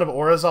a ton of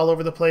auras all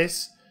over the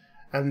place,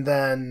 and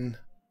then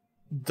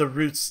the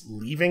routes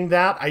leaving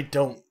that, I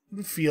don't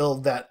feel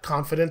that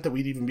confident that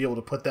we'd even be able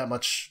to put that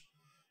much,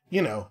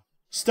 you know,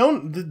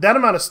 stone. That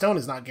amount of stone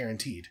is not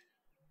guaranteed.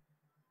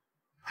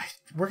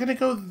 We're going to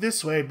go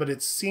this way, but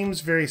it seems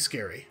very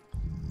scary.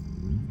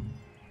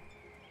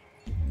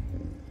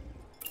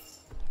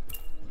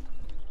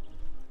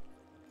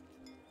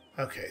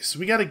 Okay, so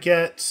we got to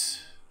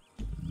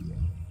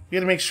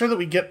make sure that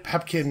we get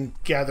Pepkin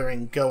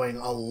gathering going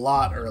a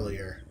lot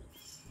earlier.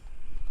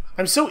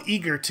 I'm so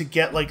eager to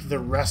get like the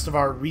rest of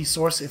our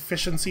resource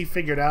efficiency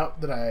figured out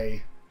that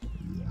I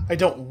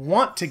don't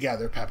want to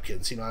gather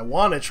Pepkins. You know, I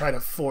want to try to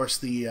force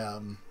the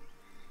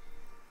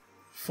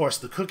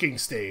cooking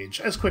stage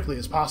as quickly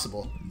as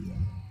possible.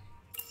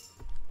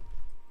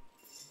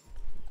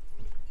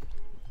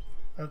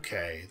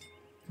 Okay,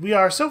 we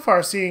are so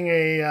far seeing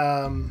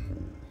a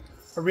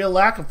real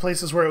lack of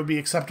places where it would be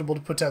acceptable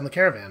to put down the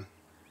caravan.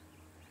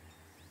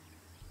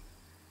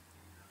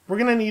 We're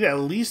going to need at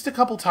least a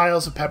couple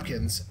tiles of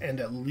Pepkins and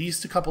at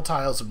least a couple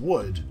tiles of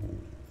wood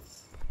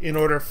in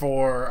order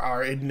for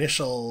our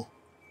initial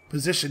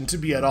position to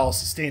be at all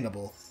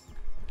sustainable.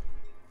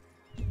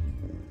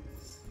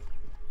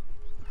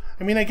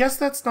 I mean, I guess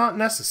that's not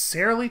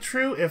necessarily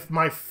true if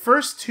my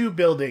first two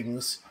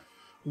buildings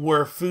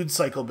were food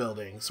cycle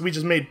buildings. We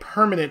just made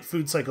permanent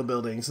food cycle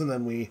buildings, and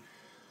then we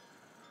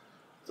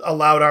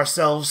allowed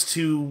ourselves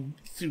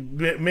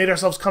made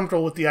ourselves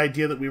comfortable with the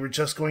idea that we were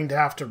just going to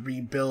have to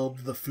rebuild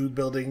the food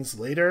buildings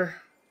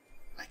later.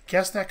 I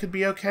guess that could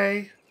be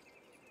okay.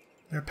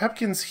 There are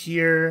Pepkins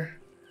here.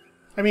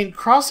 I mean,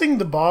 crossing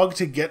the bog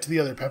to get to the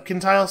other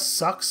Pepkin tile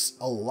sucks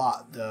a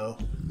lot, though.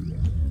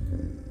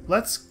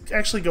 Let's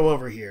actually go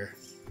over here.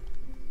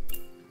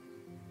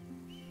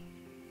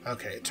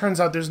 Okay, it turns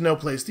out there's no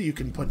place that you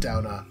can put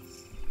down a...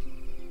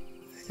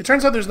 It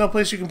turns out there's no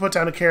place you can put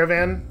down a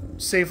caravan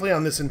safely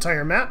on this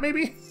entire map,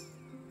 maybe?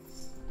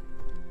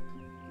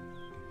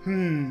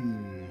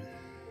 The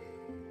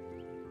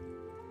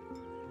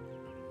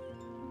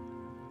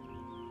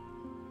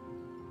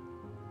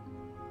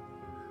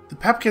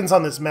Pepkins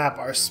on this map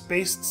are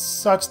spaced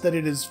such that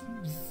it is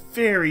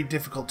very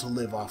difficult to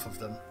live off of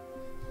them.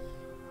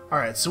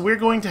 Alright, so we're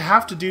going to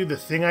have to do the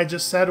thing I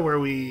just said where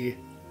we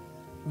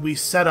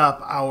set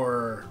up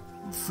our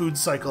food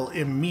cycle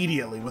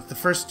immediately with the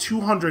first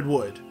 200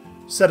 wood.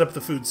 Set up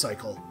the food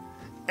cycle.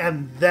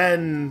 And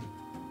then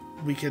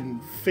we can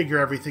figure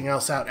everything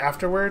else out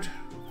afterward.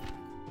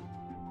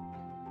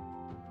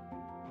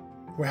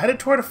 We're headed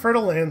toward a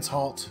fertile lands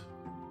halt.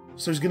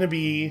 So there's going to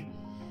be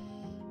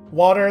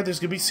water, there's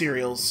going to be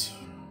cereals.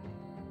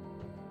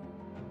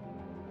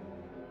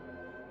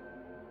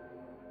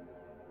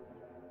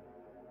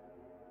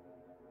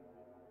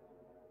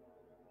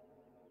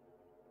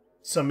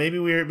 So maybe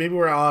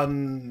we're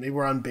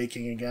on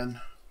baking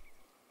again.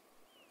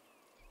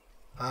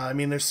 I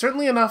mean, there's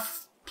certainly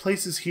enough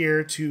places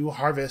here to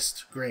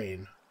harvest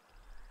grain.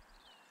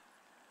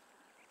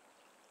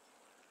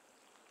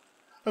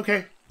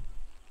 Okay.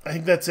 I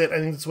think that's it. I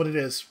think that's what it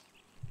is.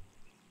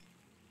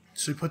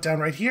 So we put down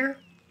right here.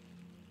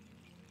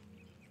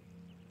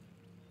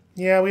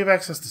 Yeah, we have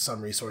access to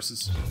some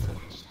resources.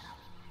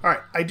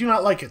 Alright, I do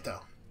not like it, though.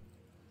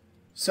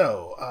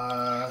 So,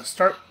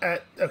 start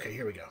at... Okay,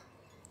 here we go.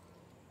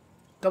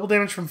 Double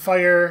damage from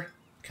fire.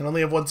 Can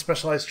only have one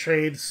specialized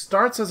trade.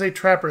 Starts as a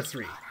Trapper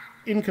 3.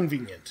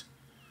 Inconvenient.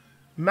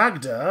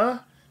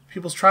 Magda.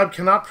 People's tribe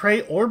cannot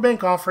pray or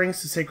bank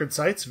offerings to sacred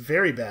sites.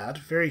 Very bad.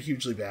 Very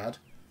hugely bad.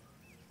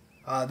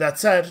 That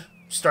said,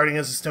 starting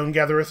as a Stone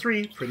Gatherer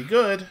 3, pretty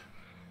good.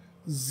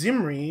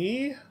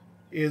 Zimri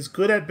is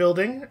good at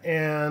building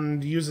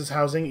and uses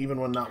housing even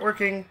when not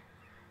working.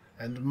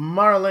 And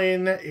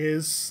Marlene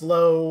is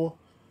slow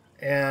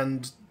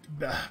and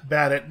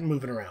bad at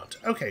moving around.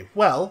 Okay,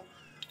 well,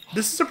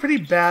 this is a pretty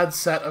bad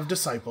set of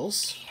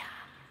disciples.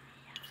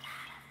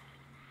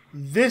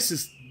 This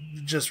is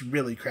just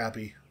really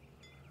crappy.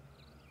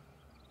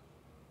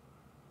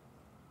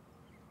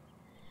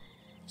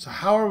 So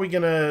how are we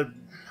gonna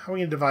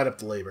divide up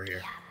the labor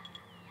here?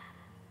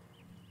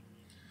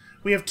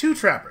 We have 2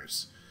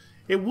 trappers.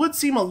 It would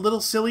seem a little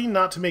silly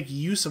not to make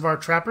use of our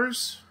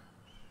trappers.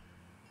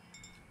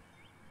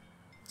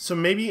 So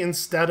maybe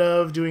instead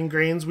of doing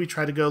grains, we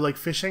try to go like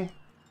fishing.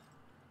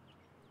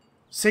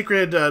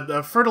 Sacred,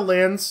 fertile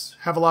lands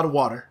have a lot of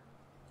water.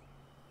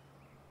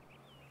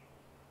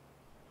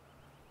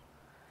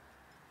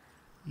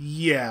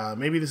 Yeah,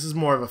 maybe this is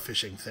more of a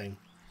fishing thing.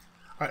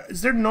 Alright,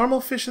 is there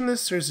normal fish in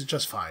this, or is it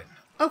just fine?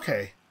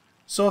 Okay.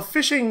 So a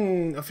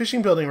fishing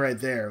building right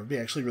there would be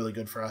actually really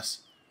good for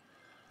us.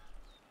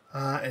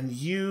 And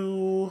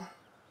you...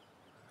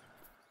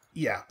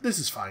 Yeah, this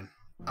is fine.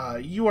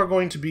 You are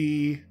going to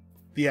be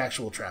the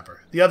actual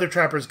trapper. The other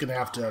trapper is going to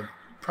have to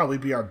probably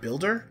be our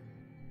builder,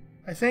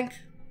 I think.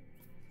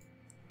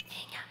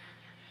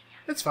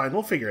 It's fine.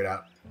 We'll figure it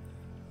out.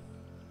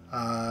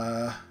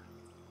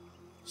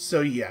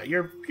 So yeah,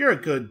 you're a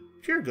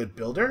good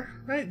builder,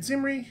 right,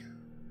 Zimri?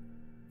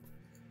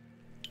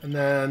 And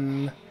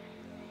then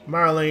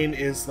Marlene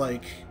is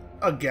like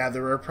a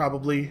gatherer,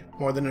 probably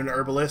more than an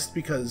herbalist,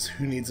 because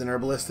who needs an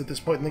herbalist at this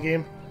point in the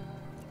game?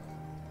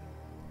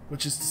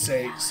 Which is to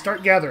say,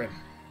 start gathering.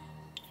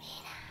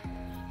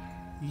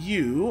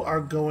 You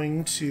are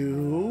going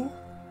to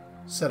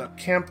set up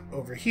camp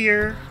over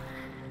here.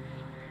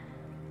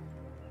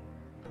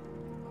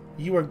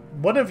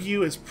 One of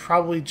you is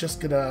probably just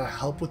gonna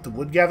help with the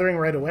wood gathering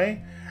right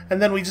away,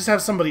 and then we just have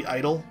somebody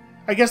idle.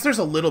 I guess there's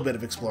a little bit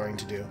of exploring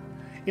to do.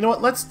 You know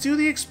what? Let's do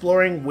the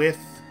exploring with.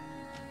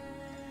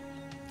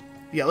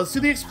 Yeah, let's do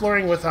the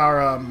exploring with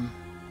our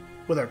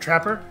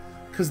trapper,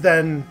 because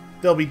then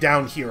they'll be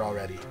down here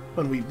already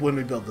when we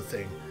build the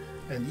thing,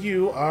 and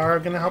you are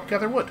gonna help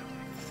gather wood.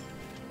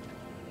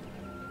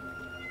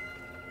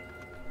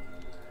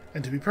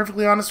 And to be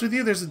perfectly honest with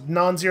you, there's a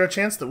non-zero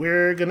chance that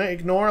we're gonna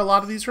ignore a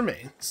lot of these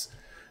remains.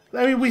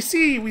 I mean, we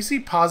see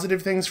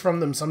positive things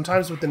from them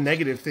sometimes, but the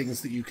negative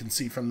things that you can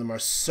see from them are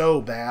so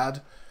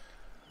bad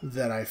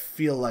that I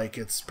feel like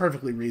it's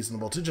perfectly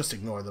reasonable to just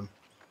ignore them.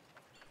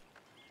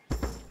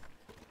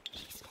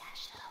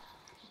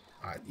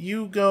 Alright,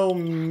 you go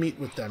meet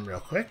with them real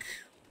quick.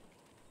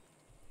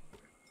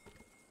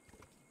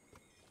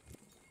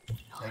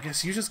 I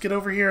guess you just get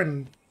over here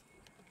and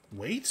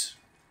wait?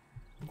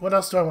 What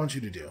else do I want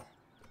you to do?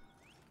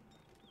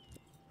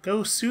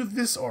 Go soothe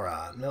this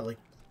aura. No, like,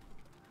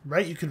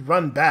 right? You could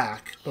run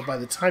back, but by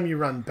the time you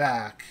run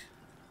back...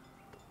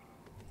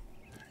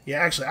 Yeah,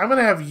 actually, I'm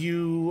gonna have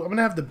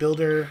the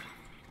builder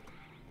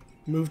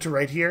move to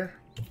right here.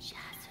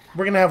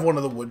 We're gonna have one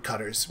of the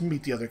woodcutters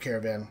meet the other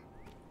caravan.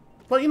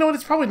 Well, you know what?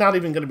 It's probably not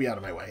even gonna be out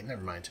of my way.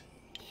 Never mind.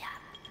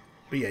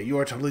 But yeah, you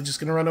are totally just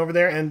gonna run over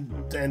there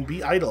and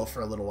be idle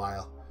for a little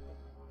while.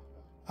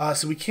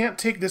 So we can't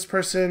take this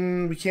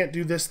person, we can't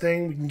do this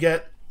thing, we can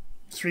get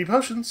 3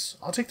 potions.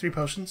 I'll take 3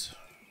 potions.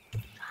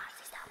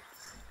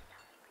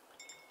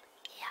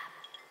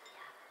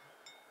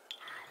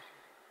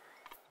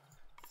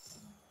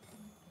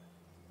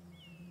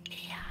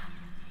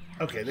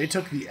 Okay, they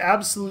took the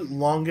absolute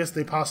longest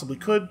they possibly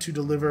could to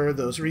deliver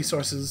those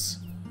resources.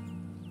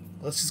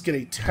 Let's just get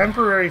a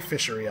temporary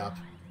fishery up.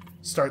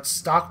 Start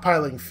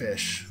stockpiling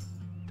fish.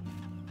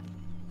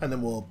 And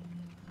then we'll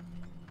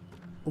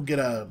get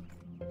a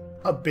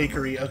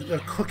bakery, a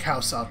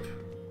cookhouse up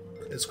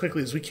as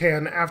quickly as we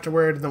can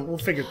afterward, and then we'll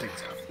figure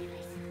things out.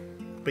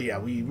 But yeah,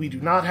 we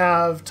do not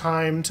have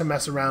time to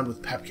mess around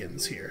with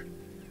pepkins here.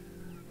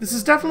 This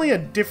is definitely a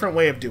different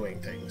way of doing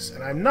things,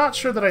 and I'm not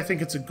sure that I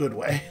think it's a good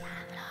way.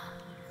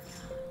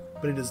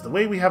 But it is the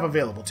way we have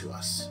available to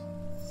us.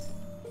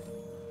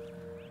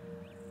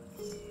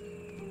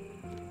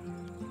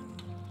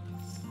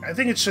 I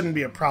think it shouldn't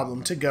be a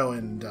problem to go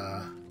and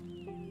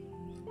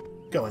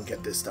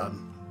get this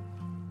done.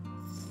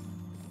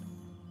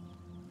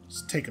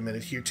 Just take a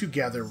minute here to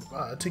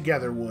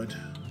gather wood.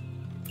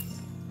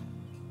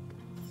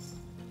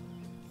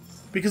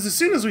 Because as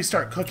soon as we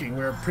start cooking,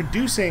 we're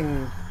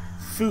producing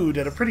food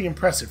at a pretty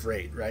impressive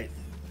rate, right?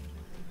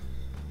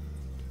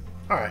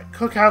 Alright,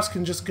 cookhouse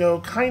can just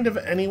go kind of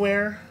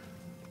anywhere.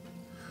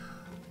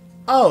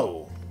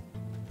 Oh.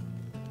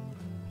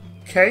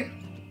 Okay.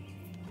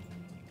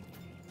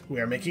 We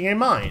are making a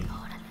mine.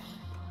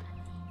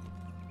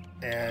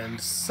 And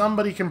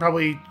somebody can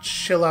probably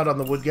chill out on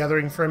the wood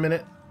gathering for a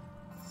minute.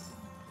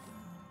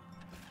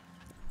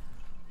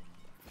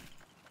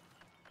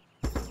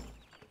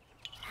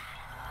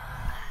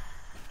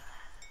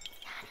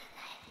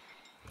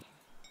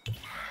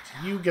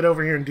 You get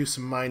over here and do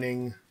some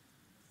mining.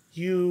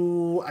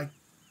 You, I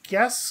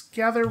guess,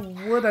 gather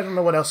wood? I don't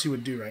know what else you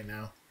would do right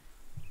now.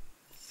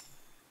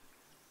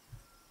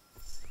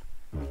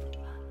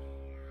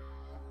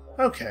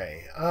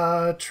 Okay,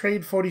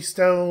 trade 40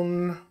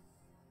 stone.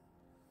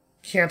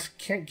 Can't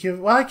give...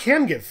 Well, I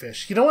can give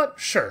fish. You know what?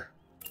 Sure.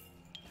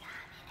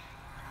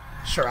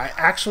 Sure, I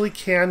actually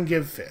can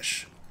give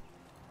fish.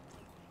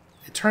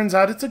 It turns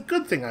out it's a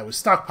good thing I was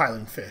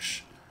stockpiling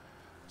fish.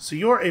 So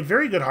you're a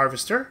very good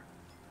harvester.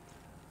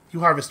 You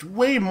harvest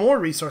way more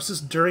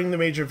resources during the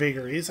major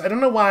vagaries. I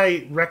don't know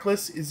why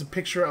Reckless is a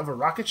picture of a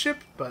rocket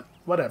ship, but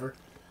whatever.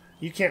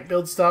 You can't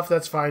build stuff,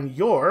 that's fine.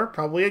 You're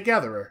probably a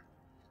gatherer.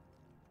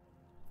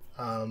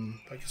 I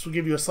guess we'll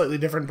give you a slightly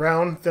different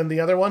brown than the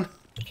other one.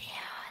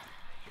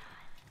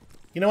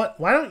 You know what?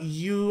 Why don't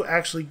you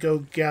actually go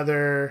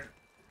gather...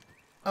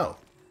 Oh.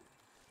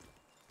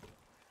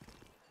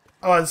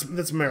 Oh,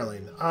 that's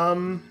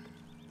Marilyn.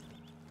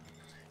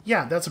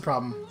 Yeah, that's a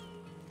problem.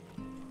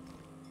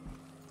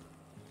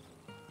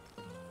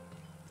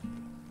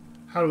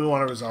 How do we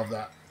want to resolve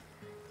that?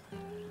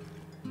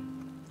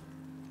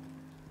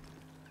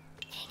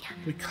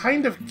 We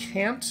kind of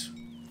can't.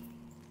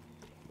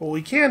 What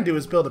we can do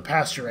is build a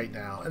pasture right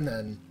now and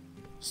then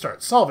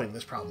start solving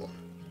this problem.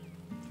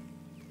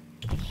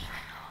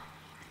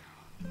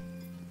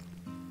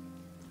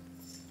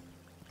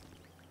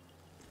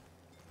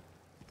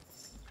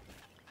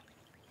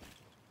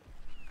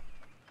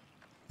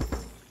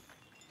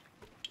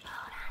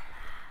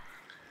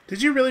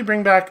 Did you really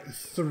bring back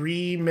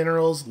 3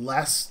 minerals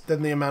less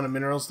than the amount of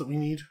minerals that we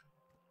need?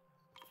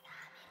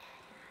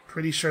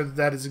 Pretty sure that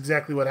that is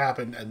exactly what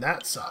happened, and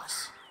that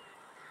sucks.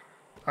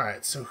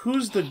 Alright, so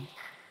who's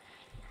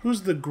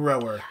the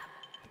grower?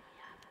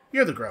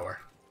 You're the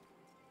grower.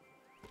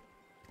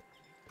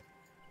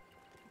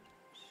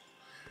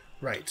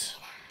 Right.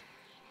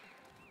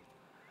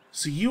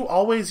 So you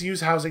always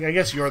use housing. I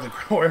guess you're the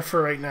grower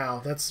for right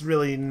now. That's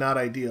really not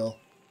ideal.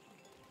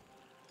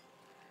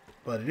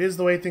 But it is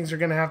the way things are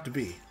going to have to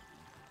be.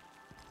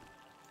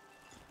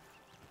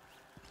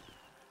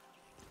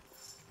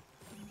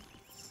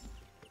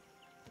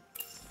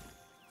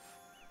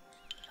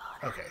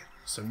 Okay,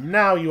 so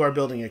now you are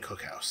building a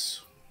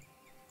cookhouse.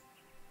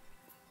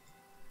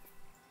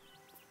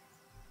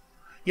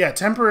 Yeah,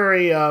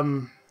 temporary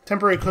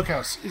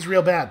cookhouse is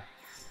real bad.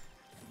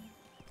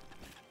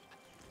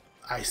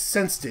 I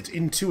sensed it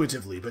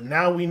intuitively, but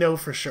now we know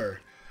for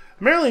sure.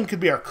 Marilyn could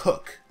be our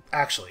cook,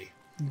 actually.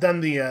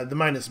 Then the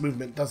minus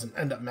movement doesn't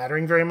end up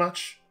mattering very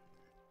much.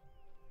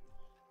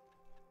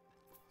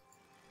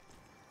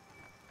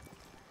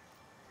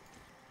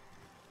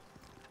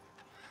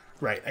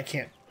 Right, I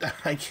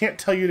can't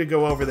tell you to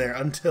go over there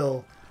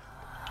until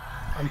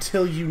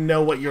you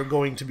know what you're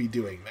going to be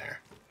doing there.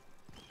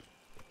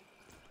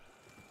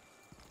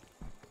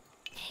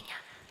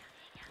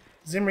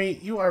 Zimri,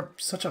 you are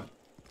such a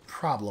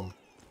problem.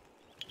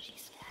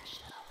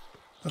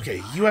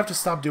 Okay, you have to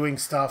stop doing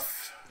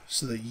stuff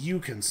so that you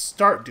can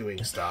start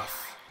doing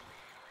stuff.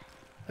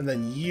 And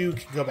then you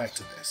can go back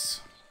to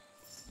this.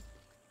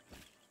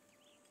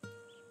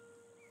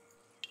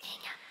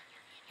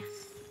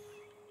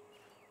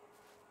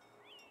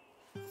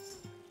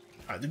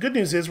 Alright, the good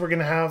news is we're going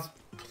to have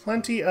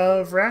plenty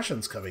of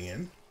rations coming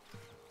in.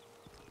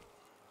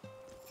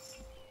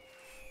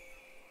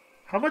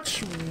 How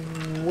much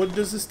wood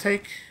does this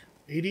take?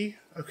 80?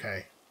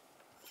 Okay.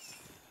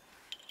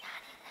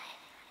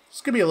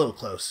 This could be a little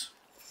close.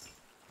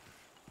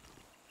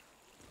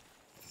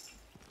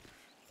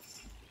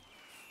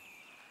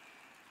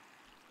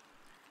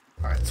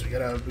 Alright, so we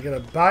gotta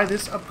buy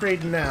this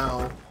upgrade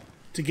now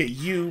to get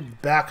you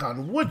back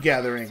on wood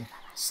gathering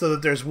so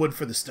that there's wood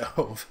for the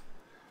stove.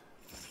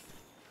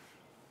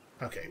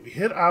 Okay, we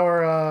hit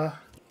our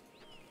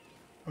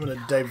I'm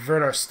gonna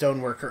divert our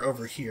stoneworker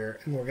over here,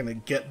 and we're gonna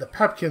get the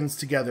Pepkins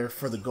together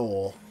for the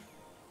goal.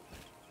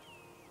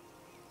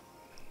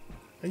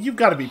 And you've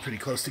got to be pretty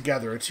close to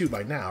Gatherer 2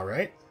 by now,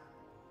 right?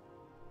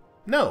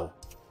 No.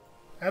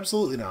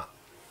 Absolutely not.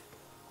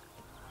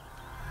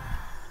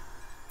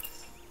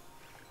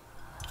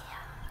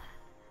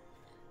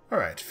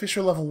 Alright,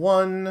 Fisher level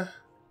 1.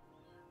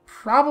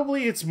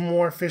 Probably it's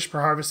more fish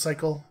per harvest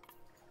cycle.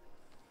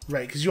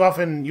 Right, because you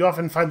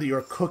often find that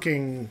you're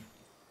cooking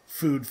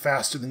food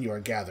faster than you are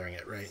gathering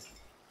it, right?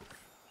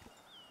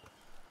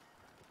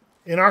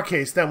 In our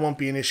case, that won't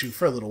be an issue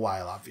for a little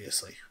while,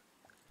 obviously.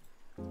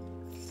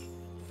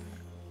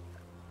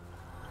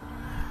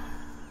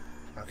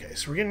 Okay,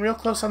 so we're getting real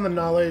close on the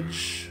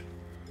knowledge.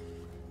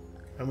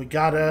 And we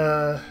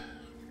gotta...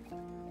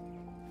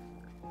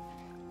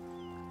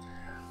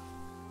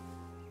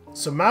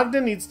 So Magda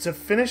needs to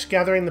finish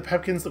gathering the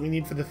pepkins that we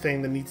need for the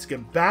thing, then needs to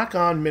get back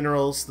on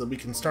minerals so that we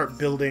can start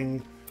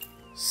building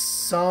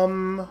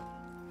some...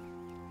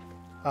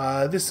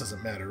 this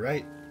doesn't matter,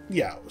 right?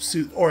 Yeah,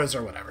 auras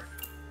or whatever.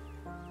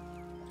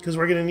 Because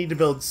we're going to need to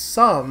build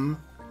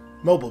some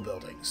mobile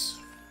buildings.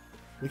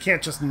 We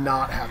can't just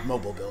not have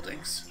mobile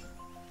buildings.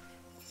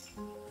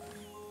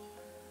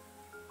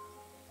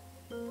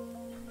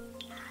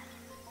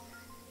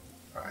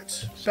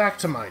 Alright, back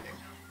to mining.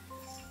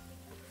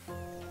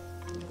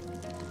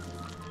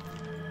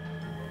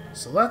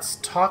 So let's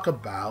talk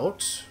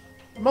about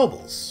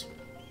mobiles.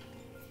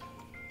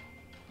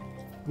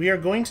 We are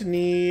going to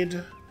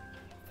need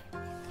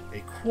a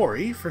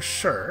quarry for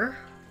sure,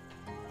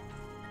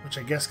 which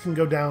I guess can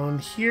go down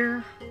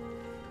here.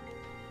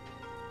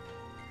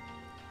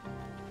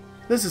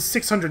 This is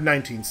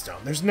 619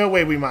 stone. There's no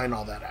way we mine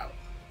all that out.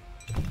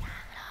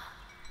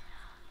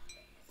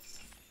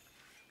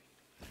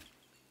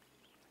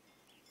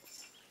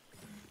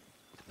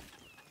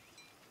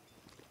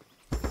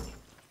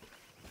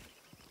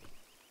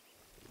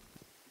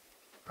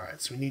 Alright,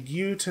 so we need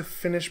you to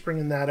finish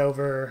bringing that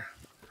over.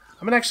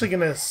 I'm actually going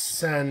to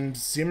send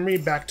Zimri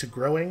back to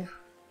growing.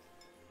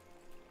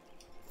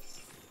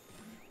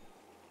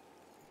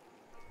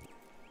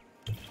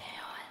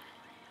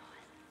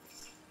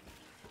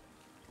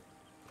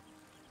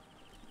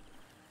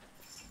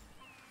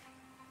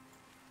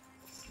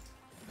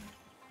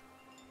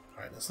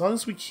 Alright, as long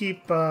as we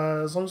keep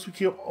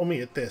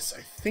Omi at this,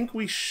 I think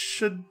we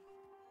should...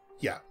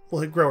 Yeah,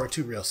 we'll hit grower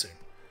 2 real soon.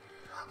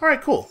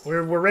 Alright, cool.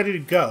 We're ready to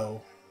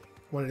go.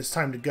 When it is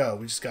time to go,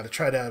 we just got to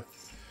try to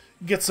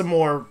get some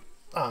more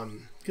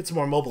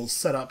mobiles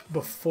set up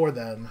before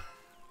then.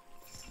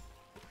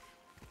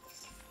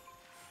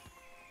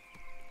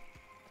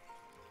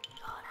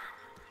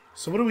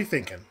 So what are we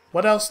thinking?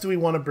 What else do we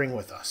want to bring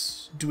with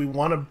us? Do we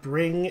want to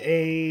bring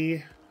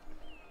a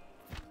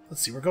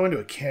Let's see, we're going to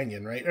a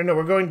canyon, right? Or no,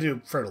 we're going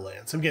to fertile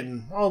lands. I'm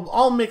getting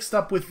all mixed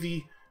up with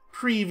the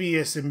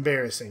previous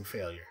embarrassing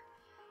failure.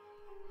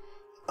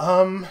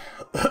 From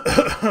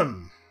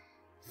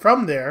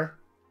there,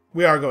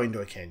 we are going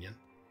to a canyon.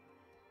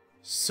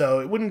 So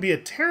it wouldn't be a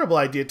terrible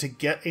idea to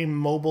get a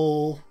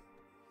mobile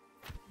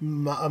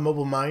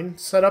mine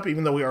set up,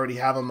 even though we already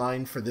have a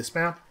mine for this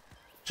map.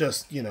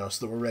 Just, you know,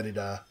 so that we're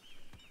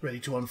ready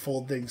to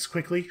unfold things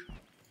quickly.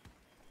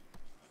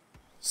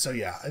 So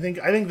yeah, I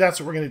think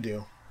that's what we're gonna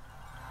do.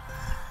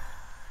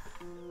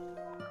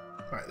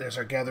 Alright, there's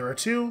our Gatherer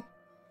 2.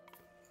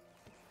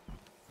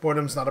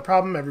 Boredom's not a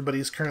problem.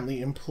 Everybody's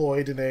currently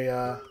employed in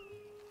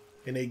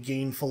a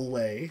gainful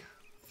way.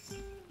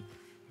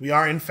 We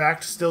are, in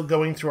fact, still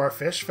going through our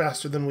fish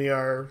faster than we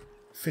are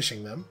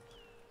fishing them.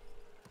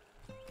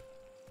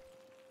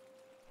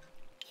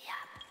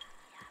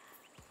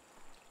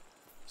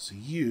 So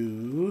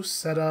you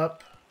set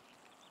up...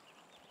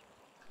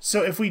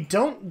 So if we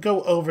don't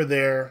go over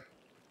there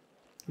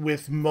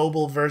with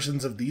mobile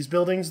versions of these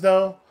buildings,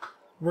 though,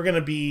 we're going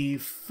to be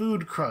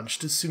food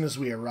crunched as soon as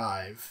we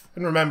arrive.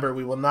 And remember,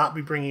 we will not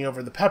be bringing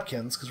over the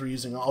pepkins, because we're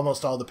using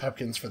almost all the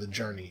pepkins for the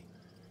journey.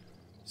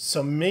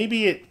 So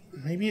maybe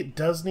it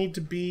does need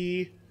to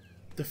be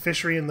the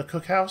fishery and the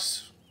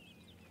cookhouse?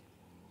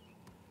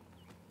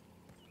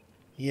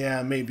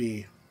 Yeah,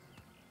 maybe.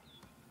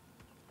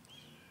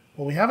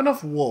 Well, we have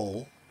enough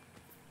wool.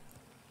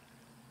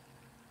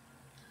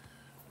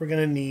 We're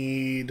going to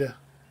need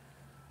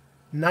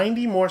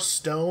 90 more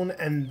stone,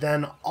 and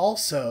then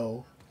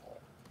also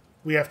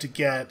we have to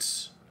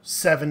get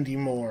 70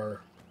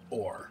 more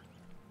ore.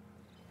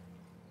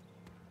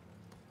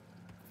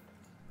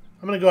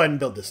 I'm going to go ahead and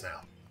build this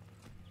now.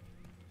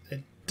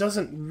 It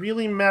doesn't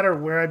really matter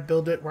where I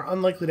build it. We're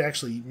unlikely to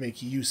actually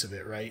make use of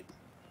it, right?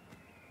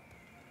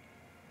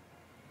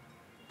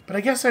 But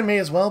I guess I may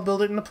as well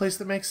build it in a place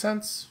that makes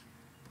sense.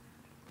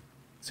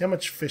 See, how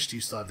much fish do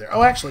you still have there?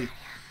 Oh, actually,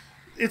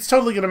 it's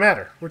totally going to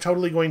matter. We're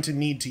totally going to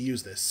need to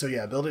use this. So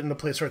yeah, build it in a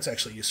place where it's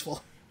actually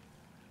useful.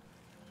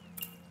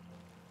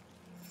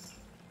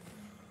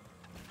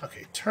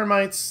 Okay,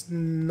 termites,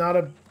 not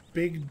a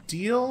big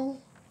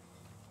deal.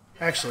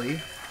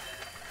 Actually,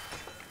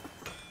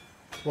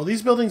 well,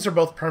 these buildings are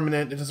both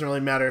permanent. It doesn't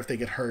really matter if they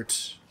get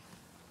hurt.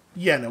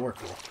 Yeah, no, we're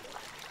cool.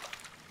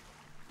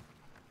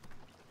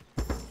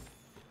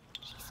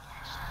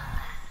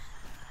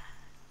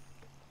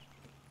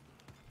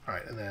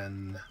 Alright, and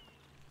then...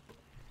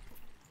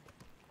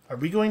 Are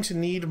we going to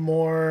need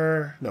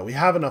more... No, we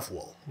have enough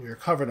wool. We are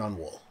covered on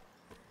wool.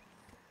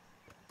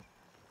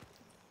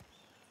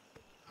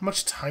 How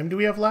much time do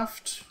we have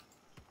left?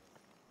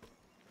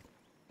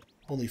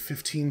 Only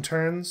 15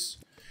 turns.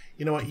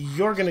 You know what?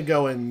 You're going to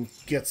go and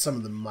get some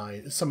of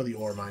the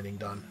ore mining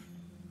done.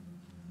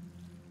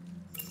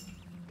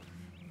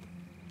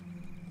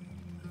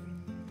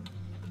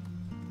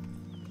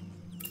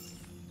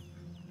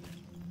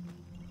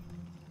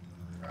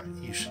 Alright,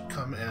 you should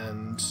come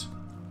and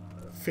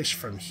fish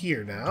from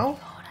here now.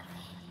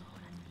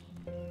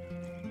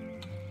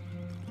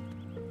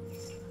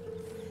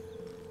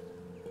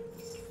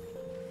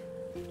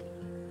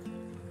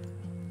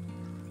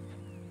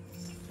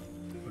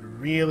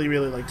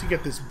 Really like to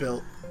get this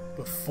built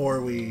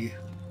before we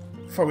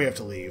have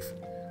to leave.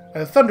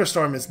 A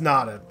thunderstorm is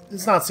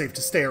it's not safe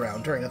to stay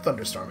around during a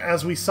thunderstorm,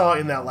 as we saw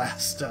in that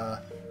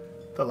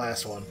the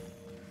last one.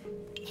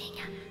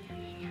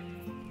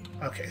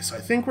 Okay, so I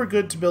think we're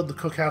good to build the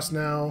cookhouse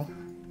now.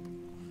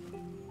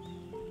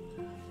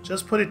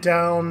 Just put it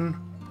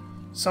down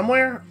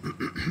somewhere.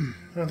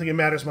 I don't think it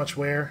matters much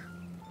where.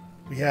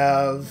 We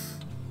have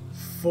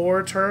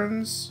 4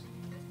 turns.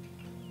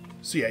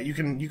 So yeah, you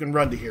can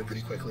run to here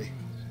pretty quickly.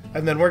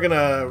 And then we're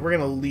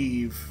gonna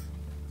leave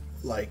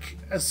like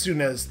as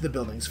soon as the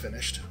building's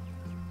finished.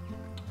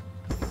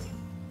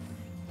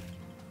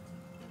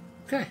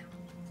 Okay.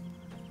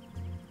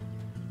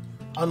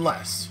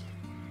 Unless.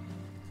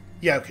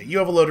 Yeah, okay, you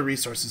have a load of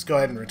resources. Go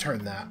ahead and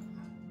return that.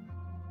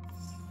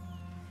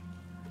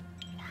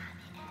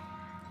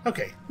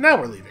 Okay, now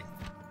we're leaving.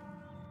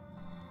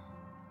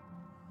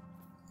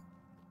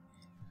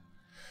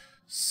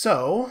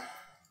 So,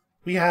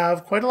 we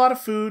have quite a lot of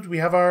food. We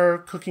have our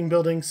cooking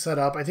building set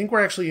up. I think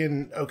we're actually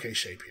in okay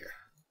shape here.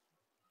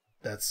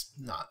 That's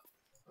not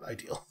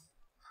ideal.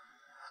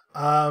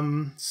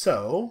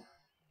 So...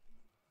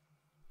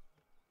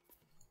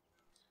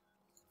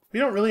 We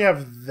don't really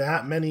have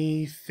that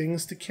many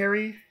things to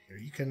carry. Here,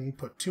 you can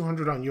put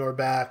 200 on your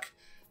back.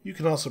 You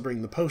can also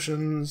bring the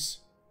potions.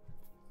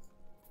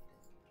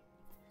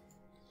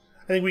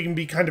 I think we can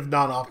be kind of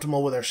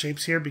non-optimal with our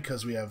shapes here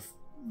because we have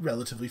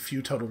relatively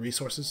few total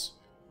resources.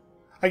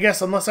 I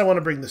guess unless I want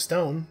to bring the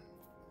stone,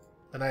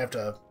 then I have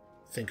to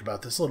think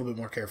about this a little bit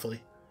more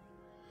carefully.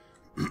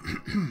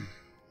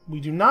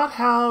 We do not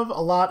have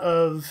a lot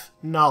of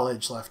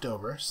knowledge left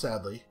over,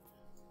 sadly.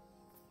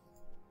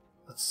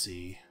 Let's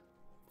see.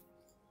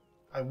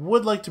 I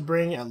would like to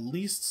bring at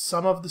least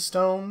some of the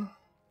stone.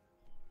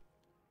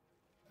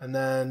 And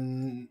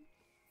then,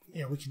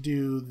 yeah, we could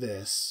do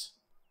this.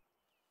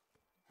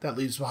 That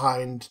leaves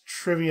behind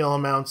trivial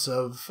amounts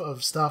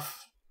of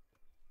stuff.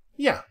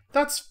 Yeah,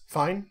 that's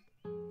fine.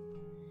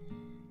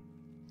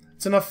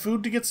 It's enough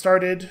food to get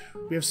started.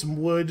 We have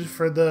some wood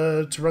for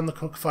to run the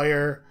cook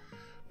fire.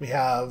 We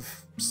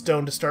have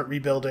stone to start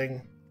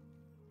rebuilding.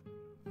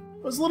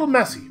 It was a little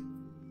messy,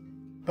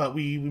 but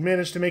we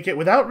managed to make it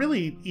without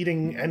really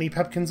eating any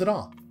pepkins at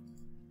all.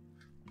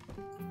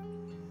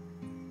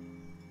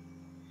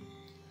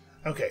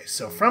 Okay,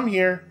 so from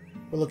here,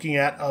 we're looking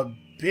at a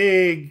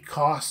big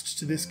cost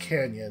to this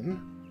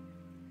canyon,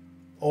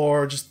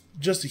 or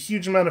just a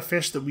huge amount of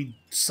fish that we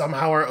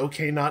somehow are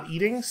okay not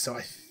eating. So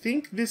I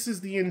think this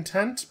is the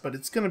intent, but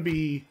it's gonna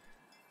be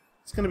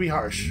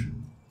harsh.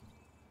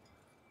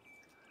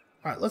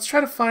 All right, let's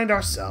try to find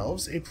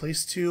ourselves a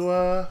place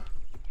to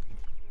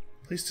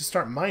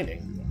start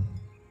mining.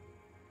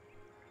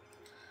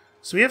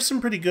 So we have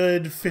some pretty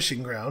good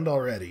fishing ground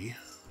already.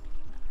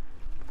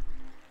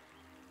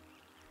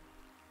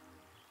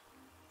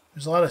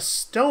 There's a lot of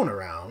stone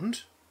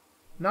around.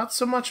 Not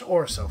so much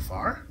ore so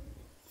far.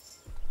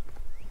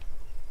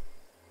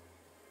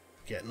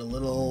 Getting a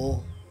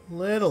little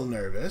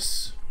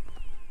nervous.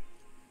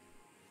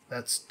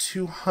 That's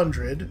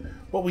 200.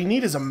 What we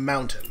need is a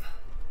mountain.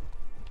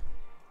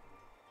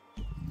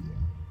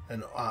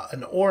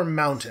 An ore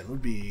mountain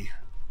would be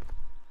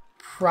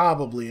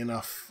probably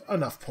enough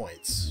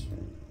points.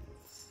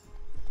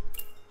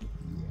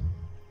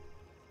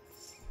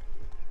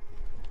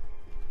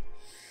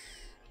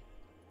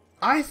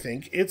 I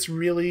think it's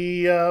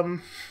really, I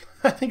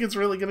think it's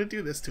really going to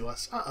do this to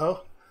us.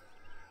 Uh-oh.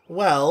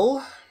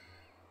 Well,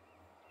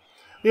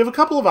 we have a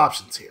couple of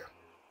options here.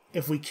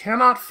 If we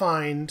cannot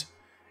find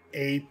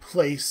a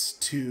place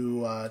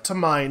to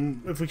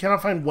mine, if we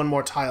cannot find one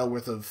more tile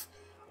worth of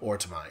ore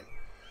to mine,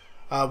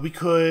 we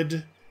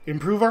could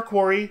improve our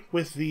quarry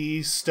with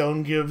the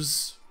stone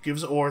gives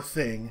ore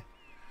thing.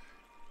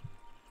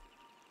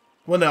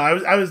 Well,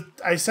 no,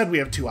 I said we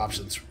have two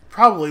options.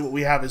 Probably what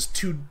we have is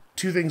two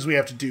things we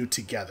have to do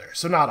together.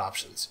 So not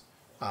options.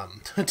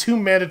 Two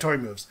mandatory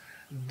moves.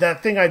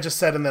 That thing I just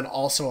said, and then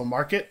also a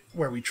market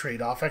where we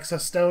trade off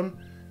excess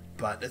stone.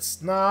 But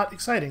it's not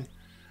exciting.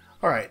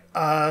 Alright,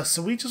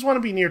 so we just want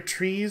to be near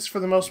trees for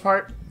the most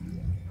part.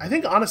 I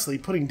think, honestly,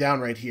 putting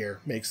down right here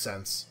makes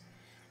sense.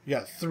 We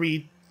got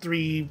three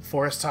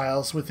forest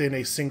tiles within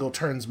a single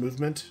turn's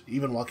movement,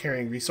 even while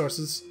carrying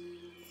resources.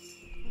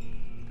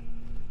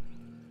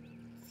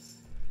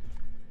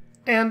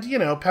 And, you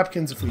know,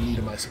 pepkins if we need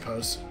them, I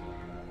suppose.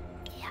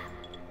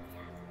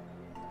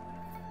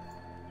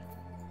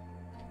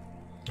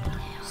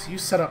 So you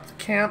set up the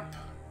camp.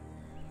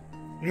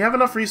 We have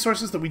enough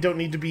resources that we don't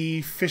need to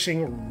be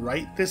fishing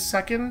right this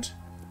second.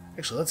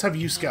 Actually, let's have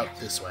you scout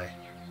this way.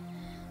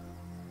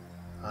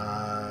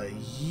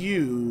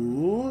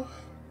 You...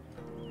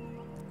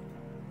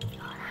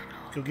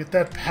 go get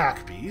that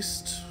pack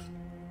beast.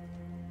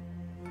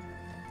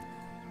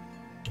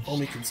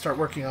 Omi can start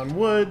working on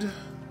wood.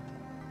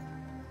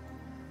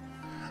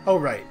 Oh,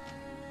 right.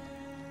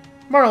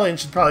 Marlene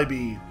should probably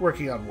be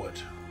working on wood.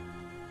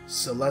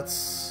 So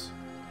let's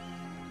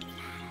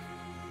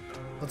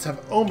have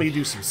Omi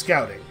do some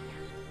scouting.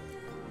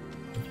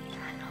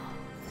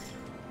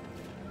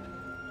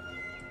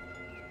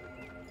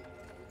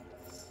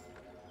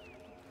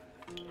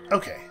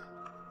 Okay.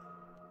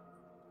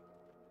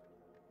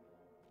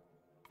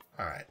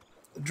 Alright.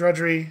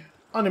 Drudgery,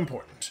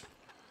 unimportant.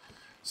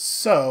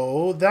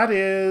 So, that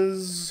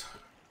is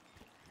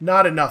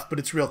not enough, but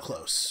it's real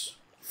close.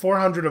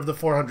 400 of the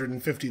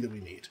 450 that we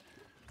need.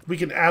 We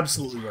can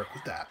absolutely work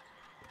with that.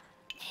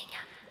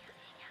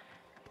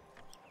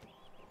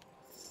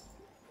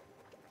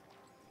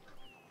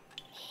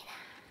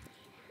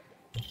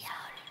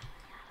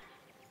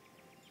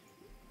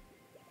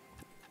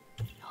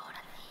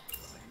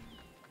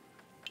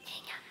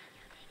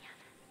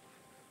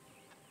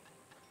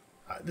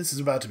 This is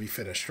about to be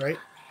finished, right?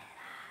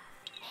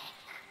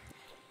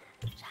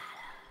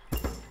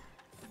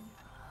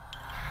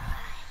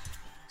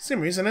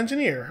 Simri's an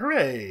engineer.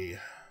 Hooray!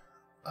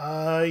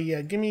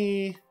 Yeah, give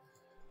me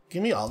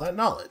all that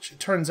knowledge. It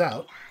turns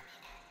out,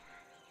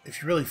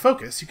 if you really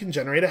focus, you can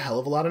generate a hell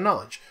of a lot of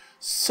knowledge.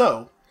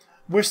 So,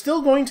 we're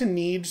still going to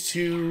need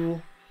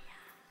to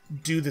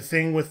do the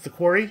thing with the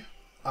quarry,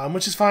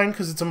 which is fine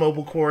because it's a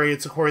mobile quarry.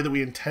 It's a quarry that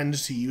we intend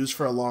to use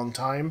for a long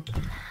time.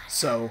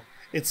 So,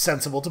 it's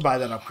sensible to buy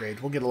that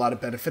upgrade. We'll get a lot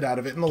of benefit out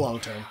of it in the long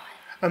term.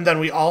 And then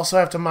we also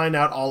have to mine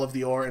out all of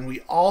the ore, and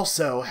we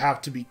also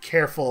have to be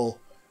careful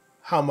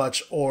how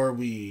much ore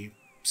we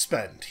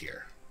spend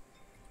here.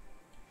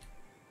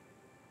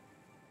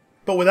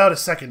 But without a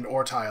second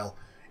ore tile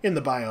in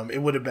the biome, it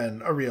would have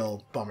been a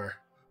real bummer.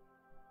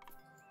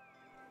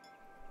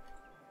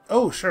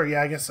 Oh, sure,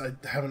 yeah, I guess I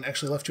haven't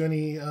actually left you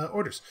any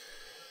orders.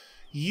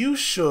 You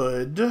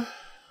should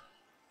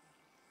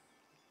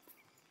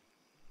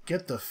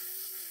get the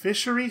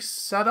fishery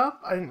set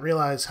up? I didn't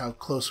realize how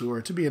close we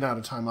were to being out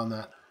of time on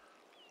that.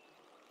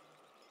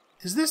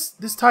 Is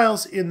this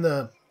tile's in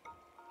the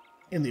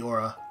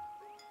aura?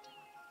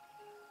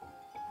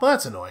 Well,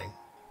 that's annoying.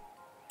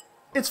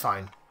 It's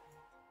fine.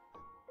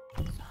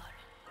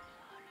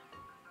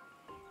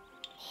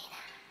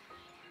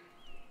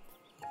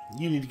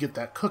 You need to get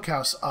that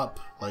cookhouse up,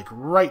 like,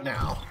 right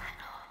now.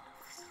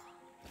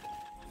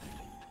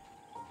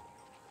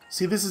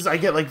 See, this is... I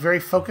get, like, very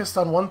focused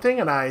on one thing,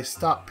 and I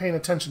stop paying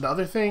attention to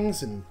other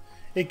things, and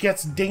it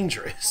gets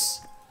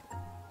dangerous.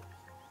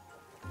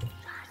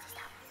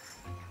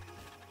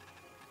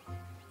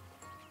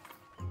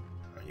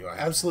 You are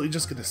absolutely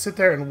just going to sit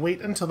there and wait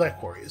until that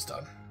quarry is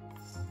done.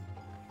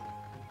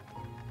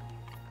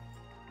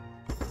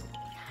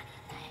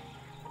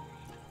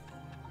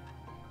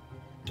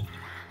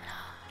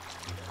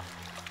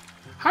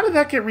 How did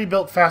that get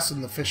rebuilt faster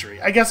than the fishery?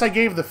 I guess I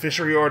gave the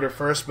fishery order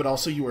first, but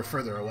also you were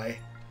further away.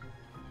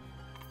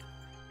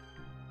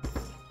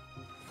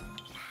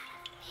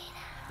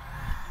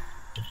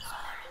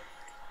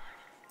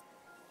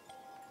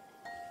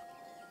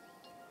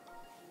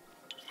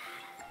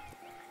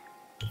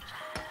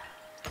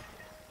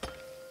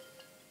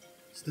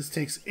 So this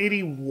takes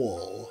 80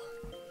 wool.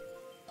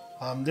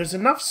 There's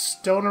enough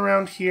stone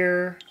around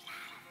here.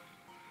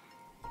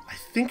 I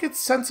think it's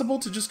sensible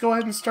to just go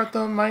ahead and start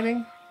the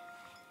mining.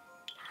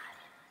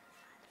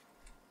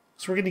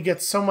 So we're going to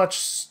get so much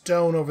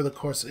stone over the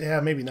course... Yeah,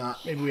 maybe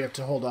not. Maybe we have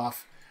to hold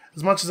off.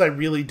 As much as I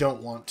really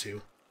don't want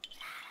to.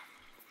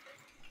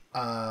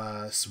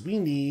 So we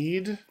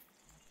need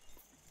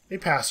a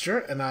pasture,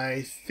 and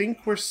I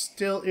think we're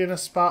still in a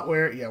spot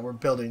where... Yeah, we're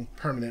building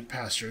permanent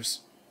pastures.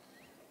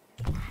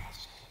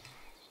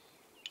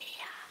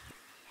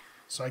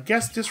 So I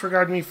guess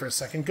disregard me for a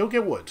second. Go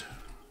get wood.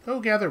 Go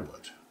gather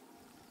wood.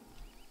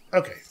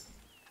 Okay.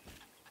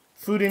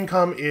 Food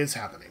income is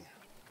happening.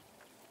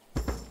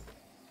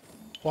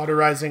 Water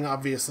rising,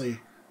 obviously,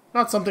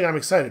 not something I'm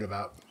excited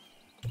about.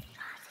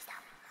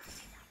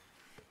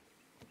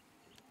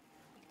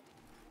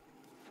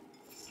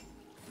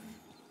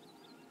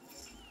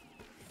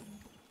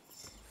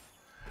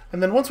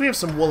 And then once we have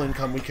some wool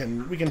income, we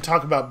can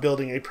talk about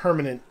building a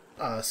permanent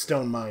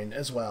stone mine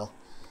as well.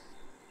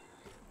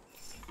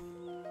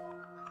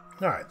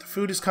 All right, the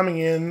food is coming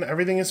in.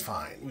 Everything is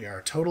fine. We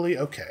are totally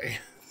okay.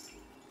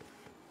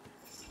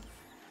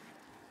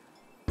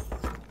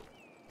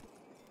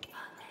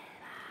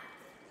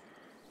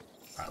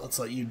 Alright, let's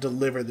let you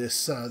deliver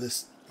this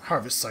this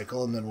harvest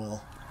cycle, and then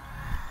we'll...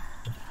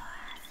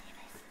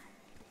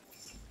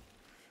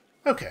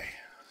 Okay,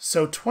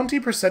 so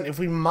 20%, if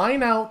we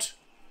mine out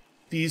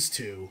these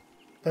two,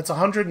 that's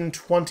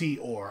 120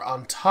 ore,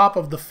 on top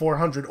of the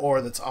 400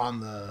 ore that's on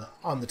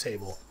the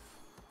table.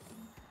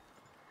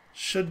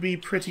 Should be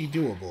pretty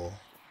doable.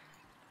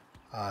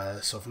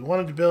 So if we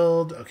wanted to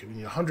build... Okay, we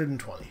need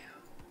 120.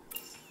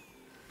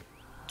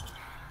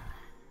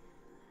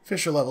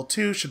 Fisher level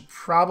 2 should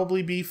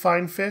probably be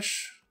fine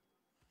fish.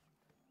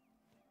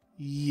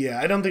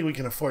 Yeah, I don't think we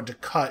can afford to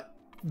cut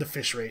the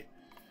fish rate.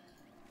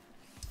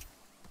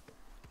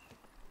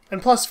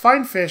 And plus,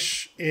 fine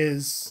fish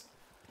is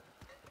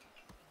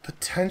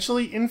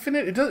potentially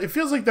infinite. It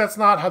feels like that's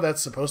not how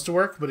that's supposed to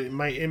work, but it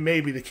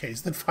may be the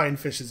case that fine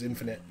fish is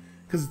infinite,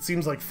 because it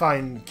seems like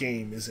fine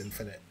game is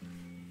infinite.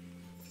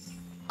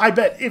 I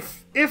bet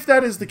if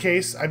that is the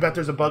case, I bet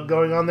there's a bug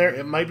going on there.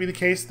 It might be the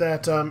case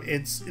that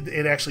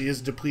it actually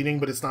is depleting,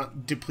 but it's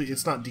not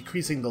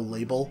decreasing the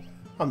label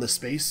on the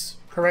space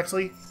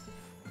correctly.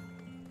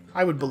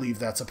 I would believe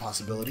that's a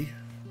possibility.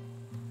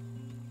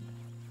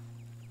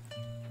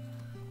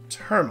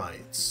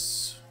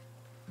 Termites.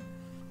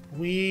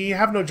 We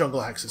have no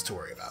jungle hexes to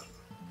worry about.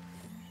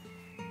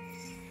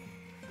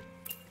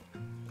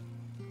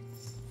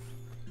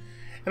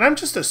 And I'm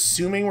just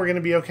assuming we're going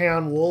to be okay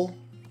on wool.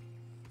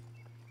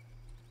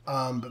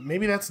 But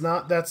maybe that's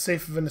not that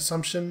safe of an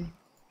assumption.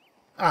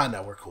 Ah,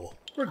 no, we're cool.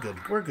 We're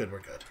good. We're good.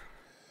 We're good.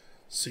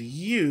 So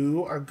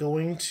you are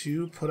going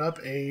to put up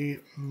a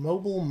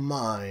mobile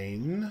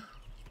mine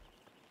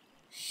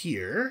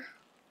here.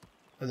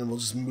 And then we'll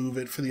just move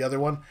it for the other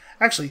one.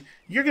 Actually,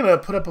 you're going to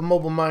put up a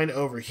mobile mine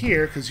over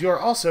here, because you're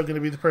also going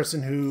to be the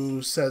person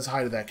who says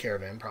hi to that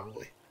caravan,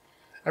 probably.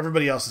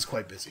 Everybody else is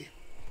quite busy.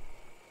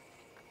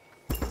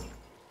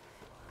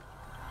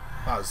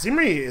 Wow,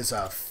 Zimri is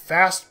a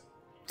fast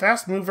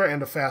mover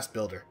and a fast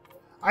builder.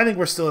 I think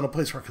we're still in a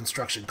place where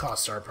construction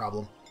costs are a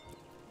problem.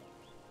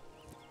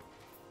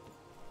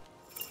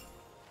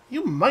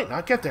 You might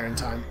not get there in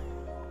time.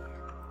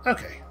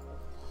 Okay.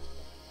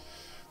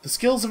 The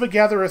skills of a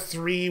Gatherer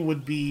 3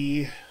 would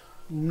be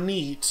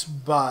neat,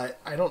 but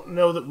I don't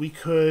know that we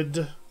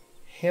could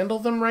handle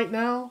them right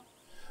now.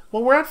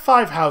 Well, we're at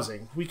 5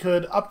 housing. We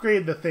could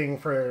upgrade the thing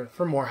for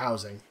more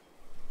housing.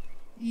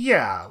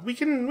 Yeah, we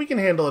can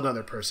handle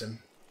another person.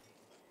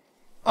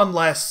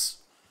 Unless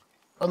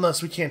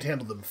we can't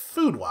handle them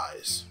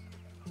food-wise.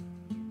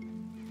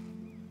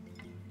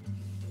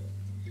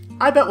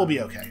 I bet we'll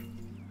be okay.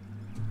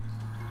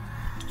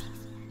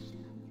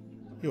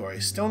 You are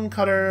a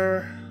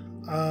stonecutter.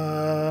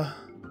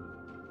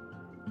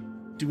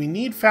 Do we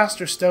need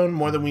faster stone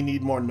more than we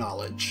need more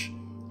knowledge?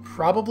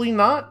 Probably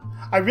not.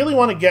 I really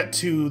want to get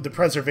to the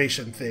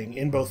preservation thing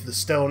in both the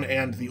stone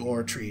and the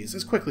ore trees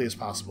as quickly as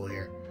possible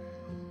here.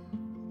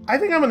 I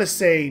think I'm going to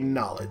say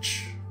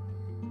knowledge.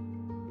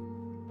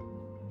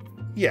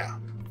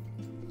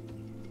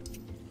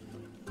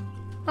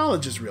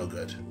 Knowledge is real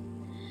good.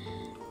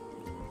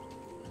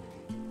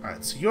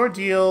 Alright, so your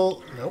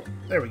deal... Nope,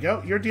 there we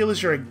go. Your deal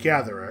is you're a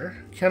gatherer.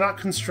 Cannot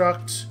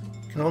construct.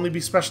 Can only be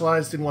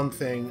specialized in one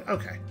thing.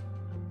 Okay.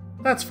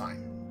 That's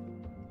fine.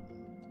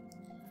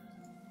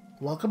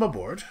 Welcome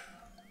aboard.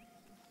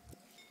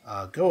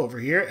 Go over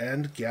here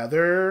and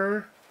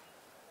gather...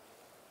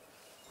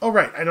 Oh,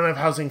 right. I don't have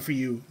housing for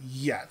you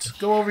yet.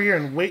 Go over here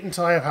and wait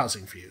until I have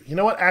housing for you. You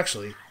know what?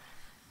 Actually,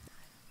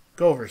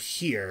 go over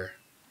here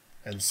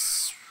and...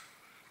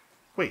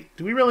 Wait,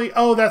 do we really...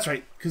 Oh, that's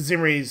right. Because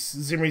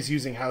Zimri's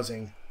using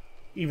housing,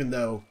 even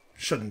though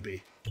shouldn't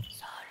be.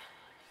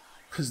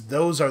 Because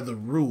those are the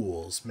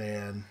rules,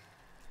 man.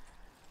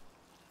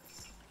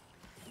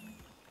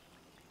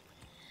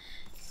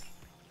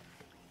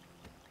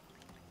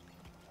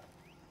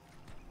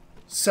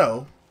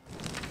 So...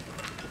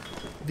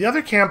 The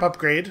other camp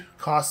upgrade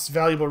costs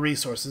valuable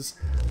resources.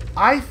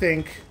 I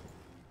think...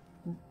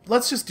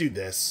 Let's just do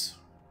this.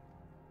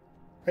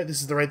 Right, this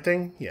is the right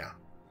thing? Yeah.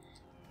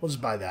 We'll just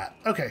buy that.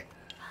 Okay.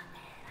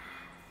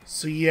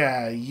 So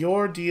yeah,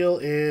 your deal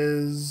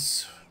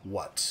is...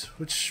 What?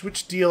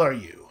 Which deal are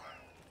you?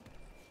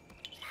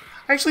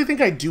 I actually think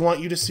I do want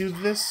you to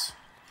soothe this.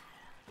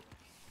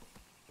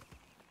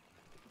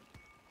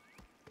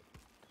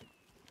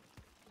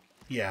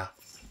 Yeah.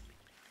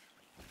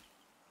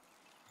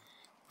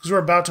 Because we're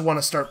about to want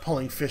to start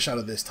pulling fish out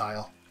of this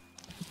tile.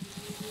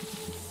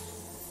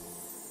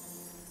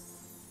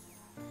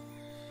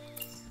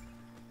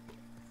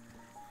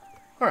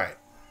 Alright.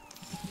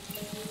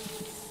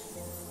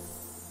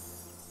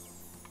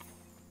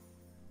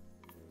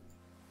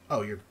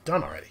 Oh, you're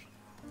done already.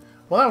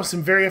 Well, that was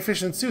some very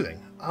efficient soothing.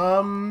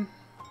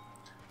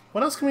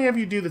 What else can we have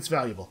you do that's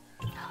valuable?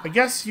 I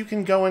guess you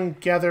can go and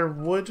gather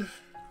wood.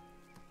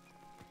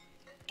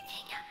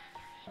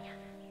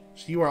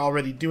 So you are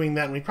already doing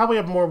that, and we probably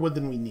have more wood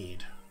than we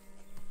need.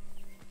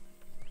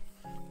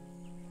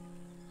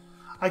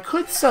 I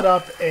could set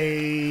up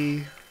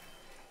an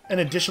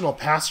additional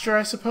pasture,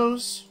 I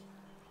suppose.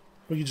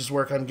 We could just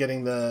work on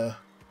getting the...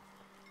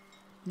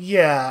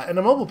 Yeah, and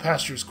a mobile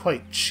pasture is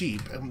quite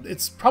cheap, and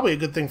it's probably a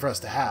good thing for us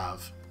to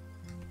have.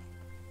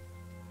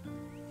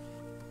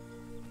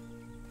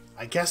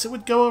 I guess it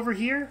would go over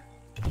here?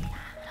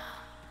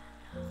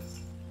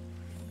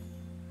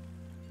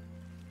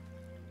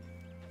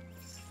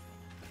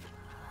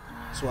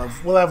 So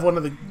we'll have one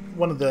of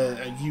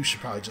the you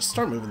should probably just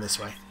start moving this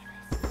way.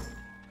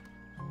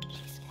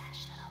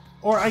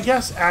 Or I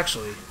guess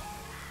actually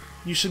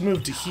you should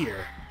move to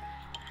here.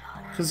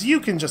 Because you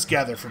can just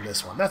gather from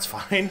this one. That's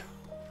fine.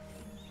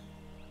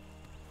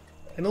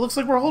 And it looks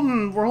like we're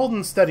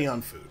holding steady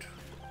on food.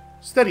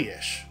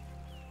 Steady-ish.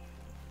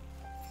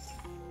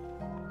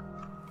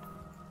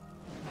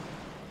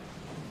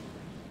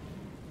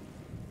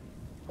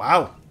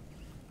 Wow.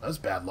 That was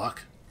bad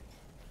luck.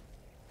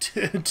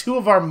 Two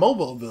of our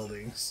mobile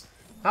buildings.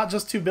 Not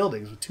just two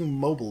buildings, but two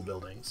mobile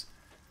buildings.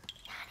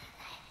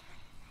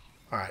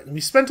 Alright,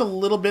 we spent a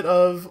little bit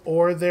of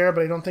ore there,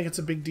 but I don't think it's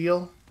a big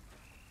deal.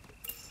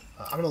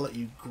 I'm going to let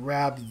you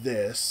grab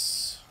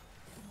this,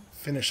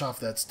 finish off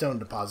that stone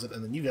deposit,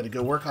 and then you got to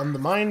go work on the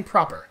mine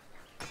proper.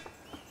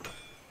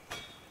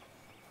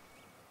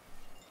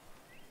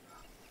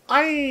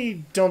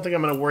 I don't think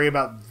I'm going to worry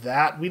about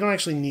that. We don't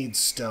actually need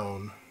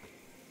stone.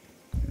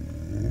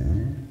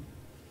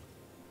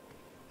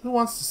 Who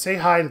wants to say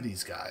hi to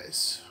these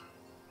guys?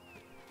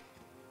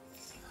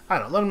 I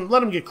don't know.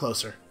 Let them get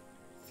closer.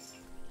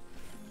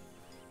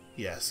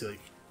 Yeah, see, like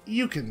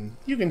you can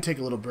take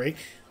a little break.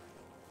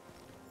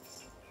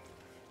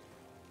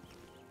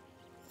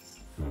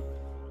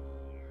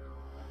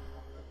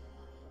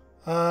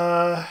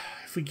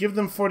 If we give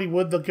them 40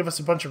 wood, they'll give us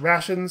a bunch of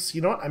rations.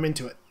 You know what? I'm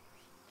into it.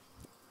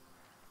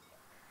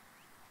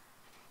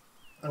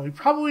 And we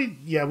probably,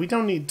 yeah, we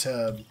don't need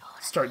to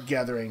start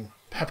gathering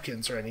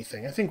pepkins or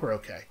anything. I think we're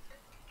okay.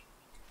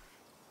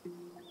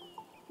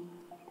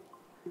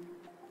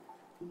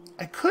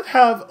 I could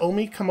have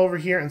Omi come over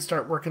here and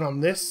start working on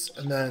this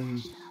and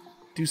then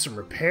do some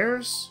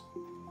repairs.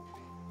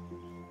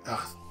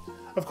 Ugh.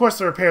 Of course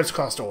the repairs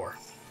cost ore.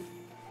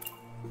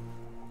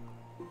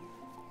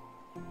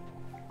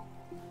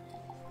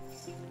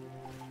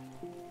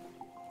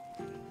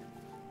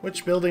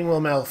 Which building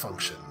will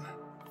malfunction?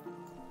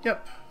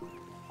 Yep.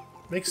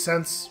 Makes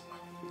sense.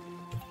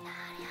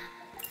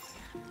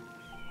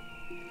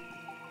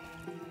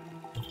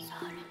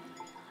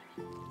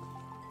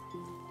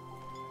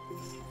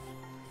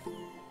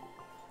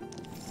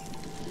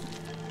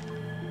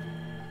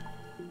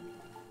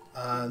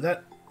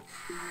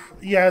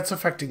 Yeah, it's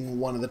affecting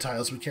one of the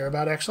tiles we care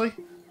about, actually.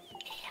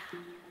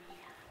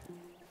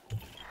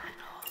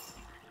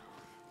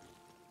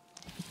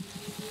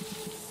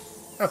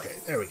 Okay,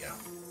 there we go.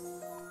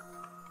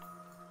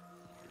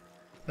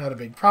 Not a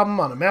big problem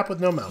on a map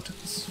with no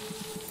mountains.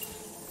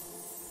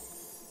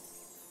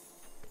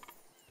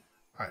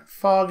 Alright,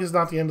 fog is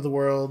not the end of the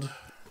world.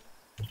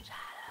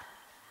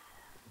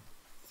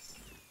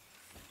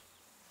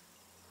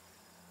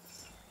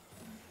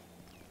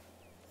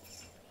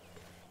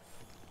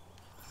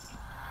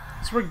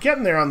 So we're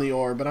getting there on the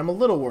ore, but I'm a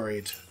little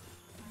worried.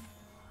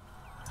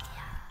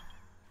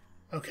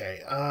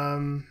 Okay,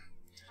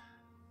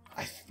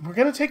 we're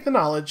gonna take the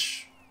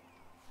knowledge,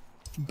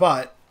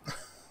 but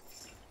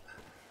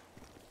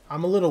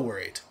I'm a little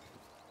worried.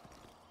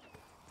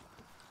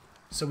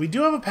 So we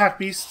do have a pack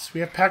beast.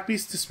 We have pack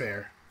beasts to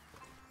spare.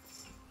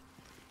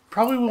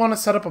 Probably we want to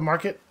set up a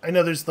market. I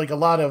know there's like a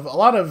lot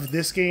of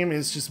this game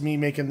is just me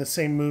making the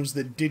same moves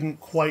that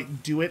didn't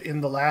quite do it in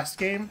the last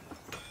game.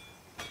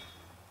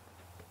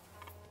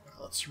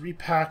 Let's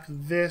repack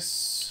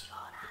this.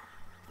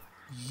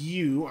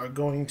 You are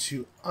going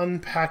to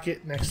unpack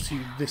it next to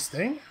this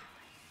thing.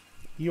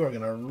 You are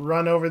going to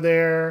run over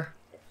there.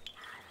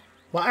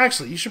 Well,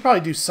 actually, you should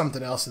probably do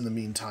something else in the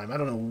meantime. I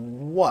don't know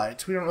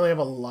what. We don't really have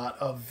a lot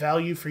of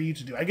value for you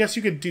to do. I guess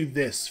you could do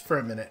this for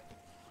a minute.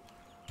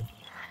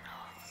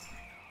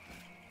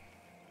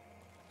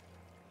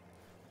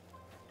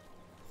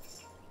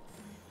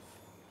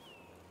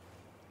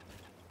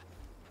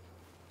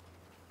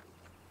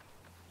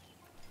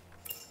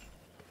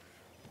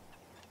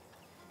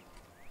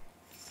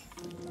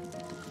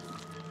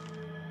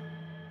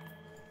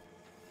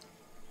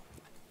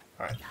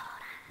 Alright.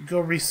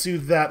 Go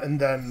resoothe that and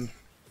then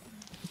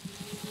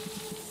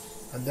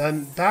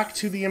back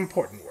to the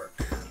important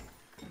work.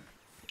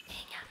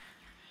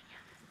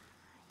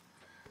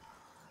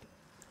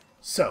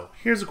 So,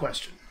 here's a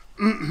question.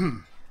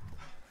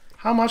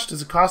 How much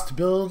does it cost to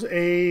build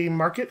a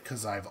market?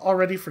 Because I've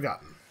already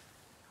forgotten.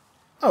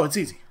 Oh, it's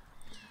easy.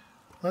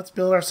 Let's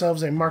build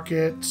ourselves a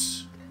market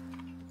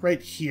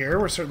right here.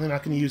 We're certainly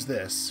not going to use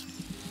this.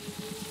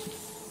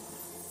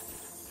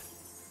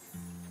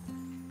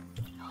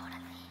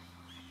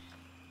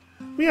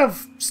 We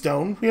have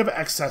stone. We have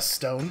excess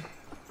stone.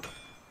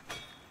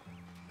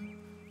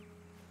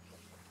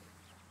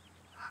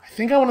 I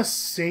think I want to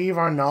save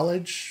our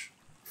knowledge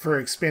for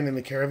expanding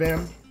the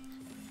caravan.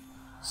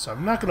 So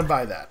I'm not going to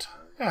buy that.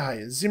 Ah,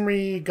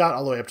 Zimri got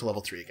all the way up to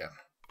level 3 again.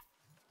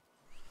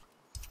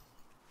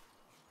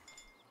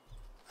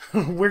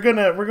 We're going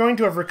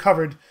to have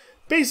recovered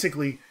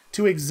basically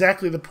to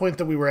exactly the point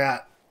that we were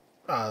at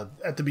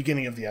the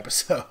beginning of the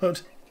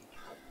episode.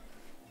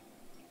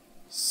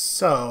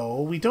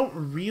 So, we don't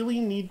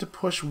really need to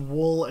push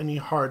wool any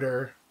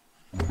harder.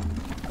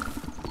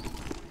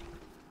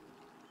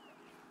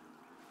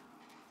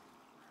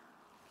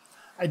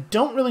 I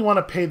don't really want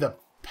to pay the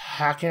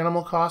pack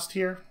animal cost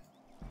here.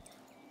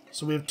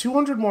 So we have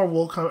 200 more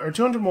wool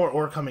 200 more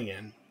ore coming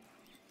in.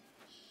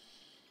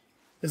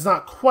 It's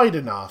not quite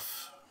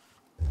enough.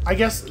 I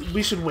guess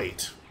we should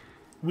wait.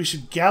 We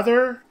should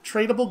gather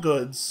tradable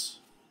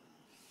goods.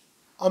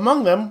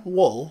 Among them,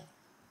 wool.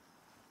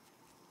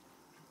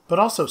 But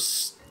also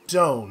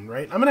stone,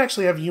 right? I'm going to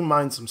actually have you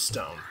mine some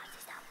stone.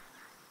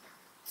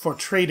 For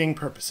trading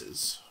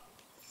purposes.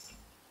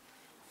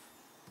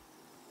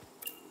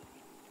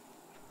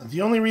 The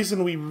only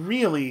reason we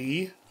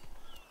really,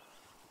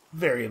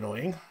 very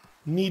annoying,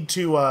 need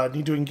to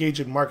engage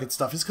in market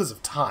stuff is because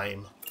of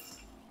time.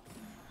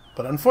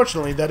 But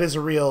unfortunately, that is a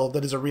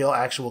real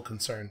actual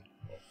concern.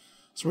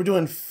 So we're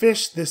doing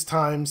fish this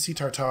time. Sea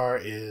tartar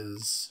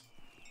is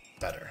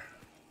better.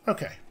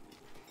 Okay.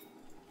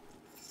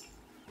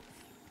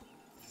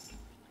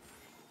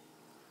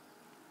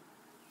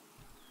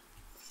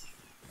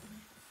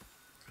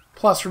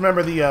 Plus,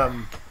 remember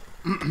the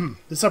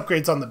this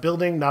upgrade's on the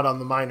building, not on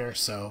the miner,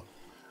 so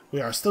we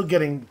are still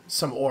getting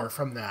some ore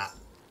from that.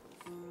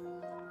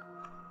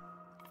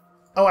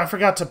 Oh, I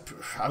forgot to.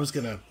 I was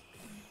gonna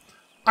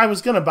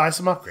buy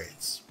some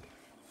upgrades.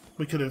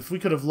 We could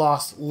have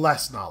lost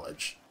less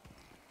knowledge.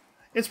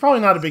 It's probably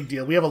not a big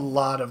deal. We have a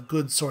lot of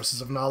good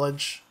sources of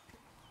knowledge.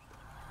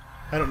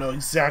 I don't know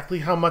exactly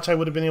how much I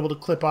would have been able to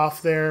clip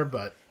off there,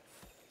 but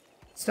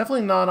it's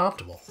definitely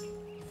non-optimal.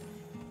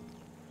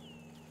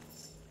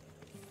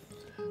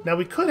 Now,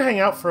 we could hang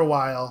out for a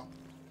while,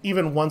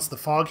 even once the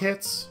fog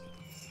hits.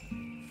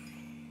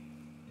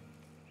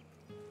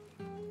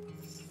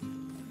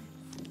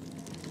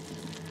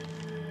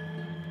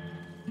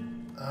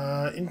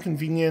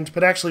 Inconvenient,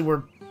 but actually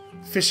we're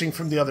fishing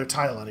from the other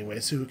tile anyway,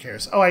 so who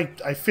cares? Oh, I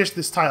fished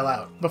this tile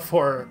out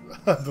before,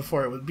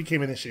 before it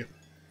became an issue.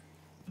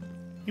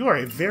 You are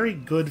a very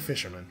good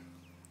fisherman.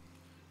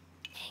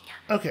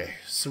 Okay,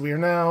 so we are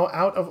now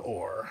out of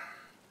ore.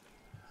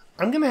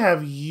 I'm going to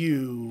have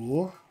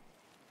you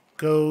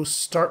go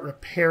start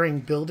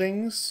repairing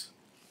buildings.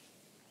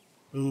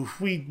 Ooh,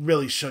 we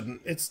really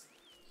shouldn't. The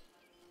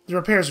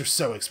repairs are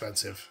so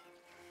expensive.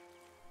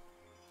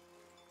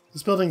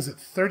 This building's at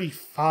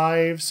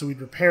 35, so we'd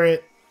repair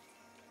it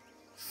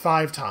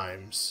 5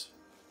 times.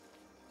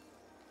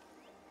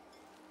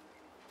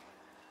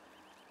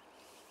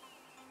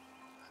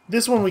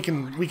 This one we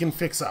can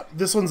fix up.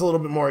 This one's a little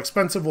bit more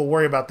expensive. We'll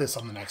worry about this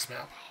on the next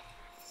map.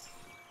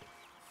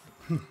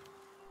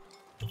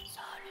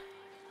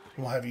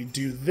 We'll have you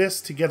do this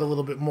to get a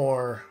little bit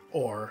more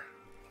ore.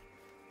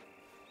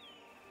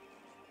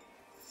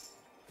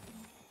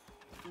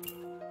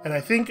 And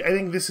I think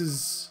this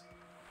is...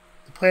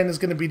 The plan is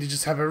going to be to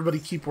just have everybody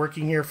keep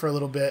working here for a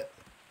little bit.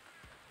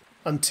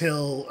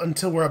 until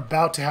we're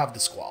about to have the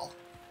squall.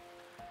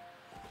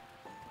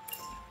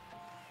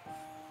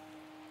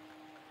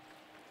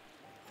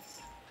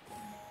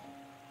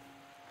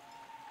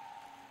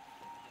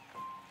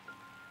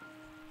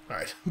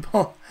 Alright,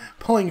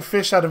 pulling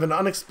fish out of an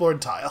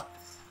unexplored tile.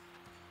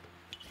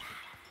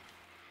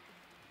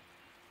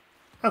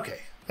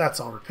 Okay, that's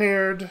all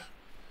repaired.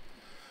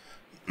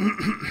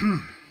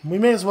 We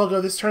may as well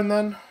go this turn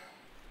then.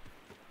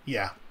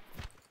 Yeah.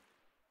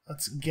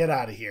 Let's get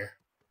out of here.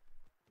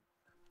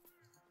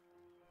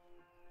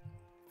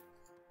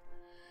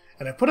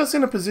 And I put us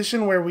in a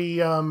position where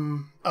we,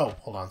 oh,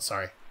 hold on,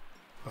 sorry.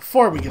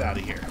 Before we get out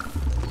of here,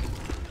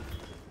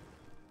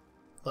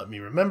 let me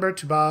remember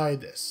to buy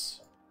this.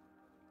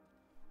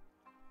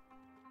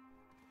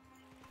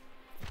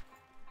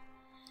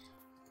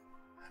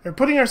 We're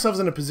putting ourselves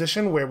in a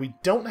position where we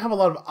don't have a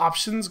lot of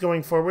options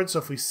going forward, so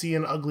if we see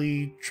an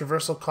ugly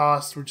traversal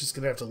cost, we're just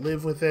going to have to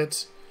live with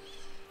it.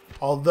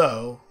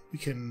 Although, we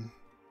can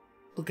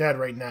look at it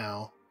right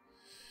now.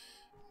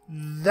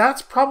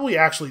 That's probably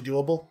actually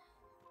doable.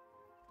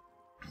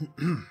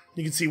 You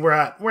can see we're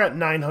at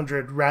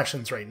 900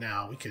 rations right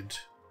now. We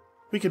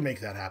could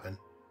make that happen.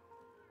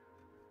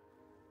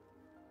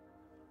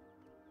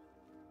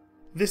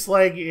 This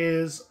leg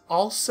is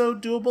also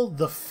doable.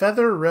 The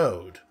Feather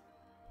Road.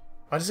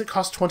 Why does it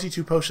cost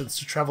 22 potions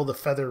to travel the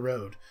Feather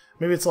Road?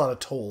 Maybe it's a lot of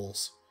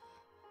tolls.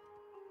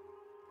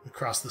 We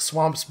cross the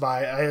swamps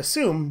by, I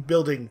assume,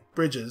 building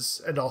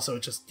bridges, and also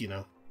just, you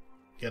know,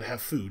 you gotta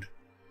have food.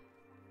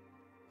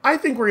 I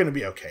think we're gonna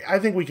be okay. I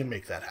think we can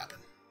make that happen.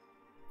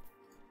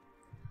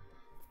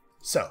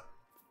 So,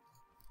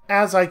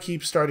 as I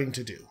keep starting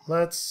to do,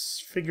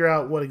 let's figure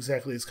out what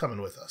exactly is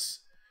coming with us.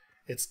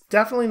 It's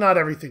definitely not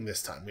everything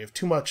this time. We have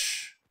too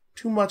much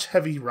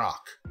heavy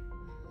rock.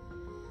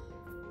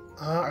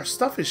 Our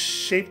stuff is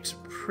shaped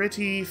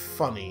pretty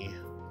funny.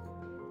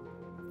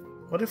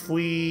 What if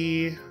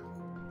we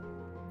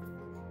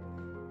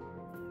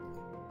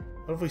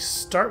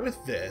start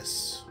with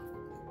this?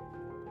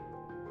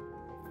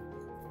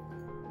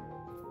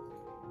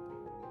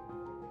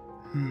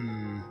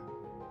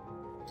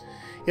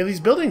 Yeah, these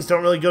buildings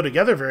don't really go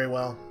together very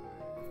well.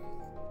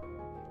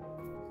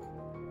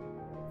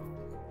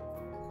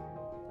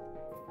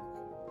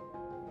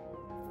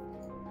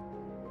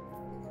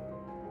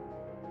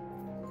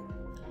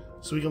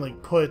 So we can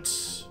like we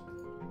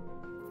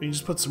can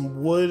just put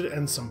some wood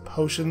and some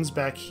potions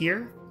back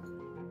here.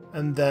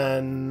 And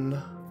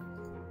then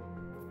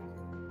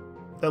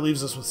that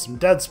leaves us with some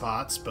dead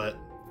spots, but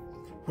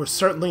we're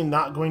certainly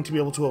not going to be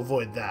able to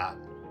avoid that.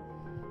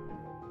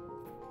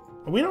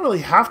 And we don't really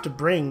have to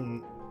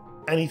bring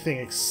anything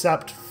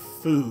except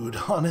food,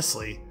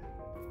 honestly.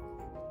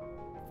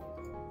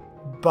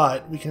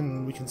 But we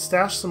can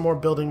stash some more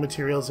building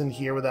materials in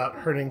here without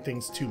hurting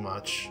things too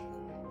much.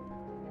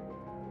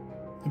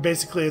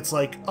 Basically, it's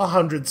like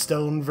 100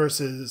 stone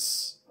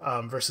versus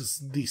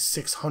the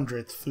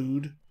 600th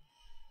food.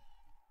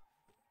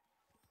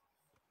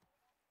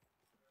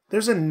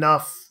 There's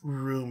enough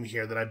room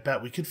here that I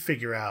bet we could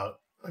figure out.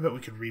 I bet we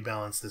could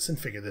rebalance this and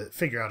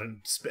figure out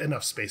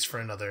enough space for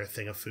another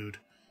thing of food.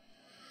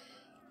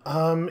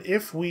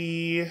 If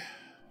we...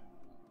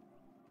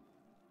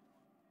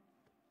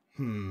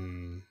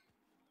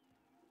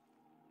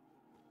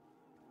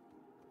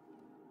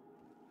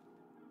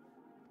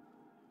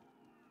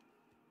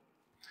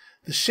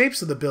 The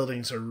shapes of the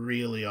buildings are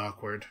really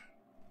awkward.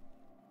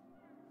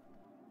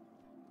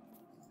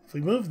 If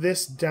we move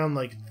this down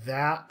like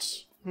that...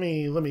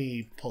 Let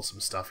me pull some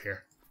stuff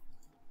here.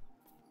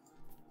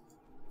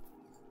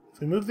 If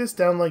we move this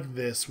down like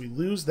this, we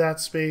lose that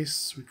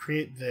space, we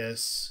create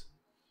this.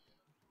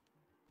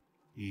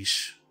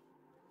 Yeesh.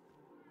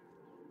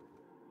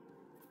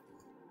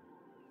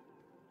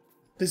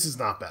 This is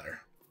not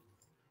better.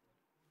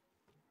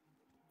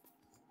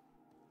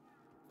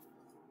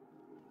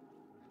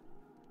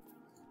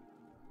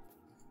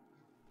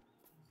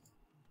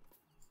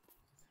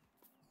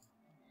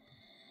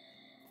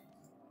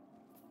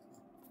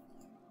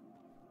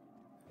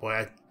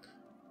 Boy,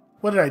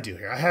 what did I do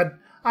here?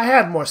 I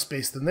had more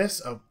space than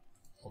this. Oh,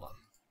 hold on.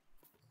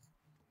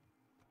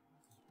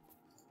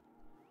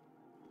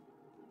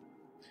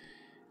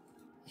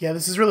 Yeah,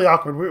 this is really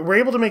awkward. We're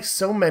able to make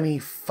so many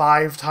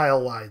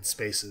 5-tile wide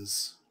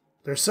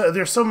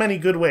there's so many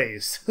good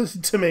ways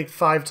to make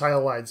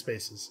 5-tile wide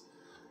spaces.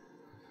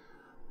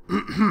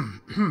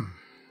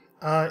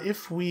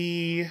 If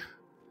we...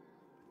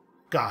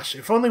 Gosh,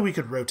 if only we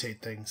could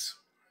rotate things.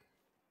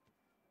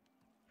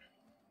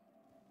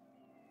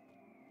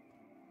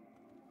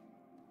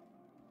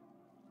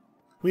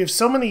 We have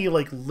so many,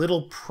 like,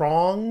 little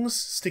prongs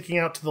sticking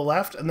out to the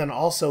left, and then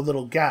also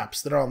little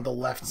gaps that are on the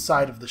left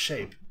side of the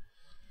shape.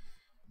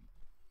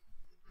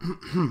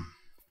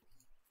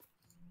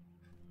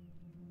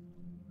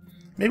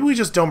 Maybe we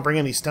just don't bring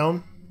any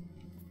stone?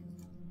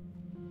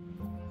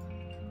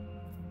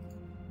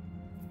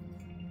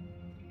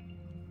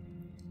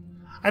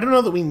 I don't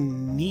know that we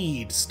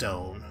need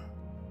stone.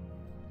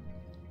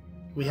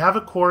 We have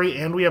a quarry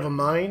and we have a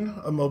mine,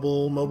 a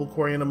mobile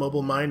quarry and a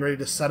mobile mine ready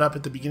to set up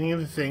at the beginning of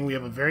the thing. We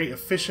have a very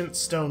efficient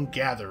stone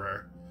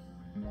gatherer.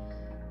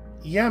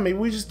 Yeah, maybe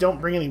we just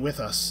don't bring any with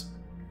us.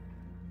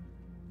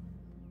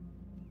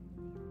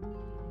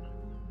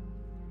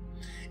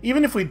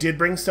 Even if we did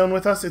bring stone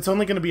with us, it's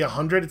only going to be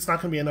 100. It's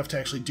not going to be enough to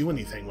actually do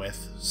anything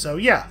with. So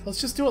yeah, let's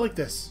just do it like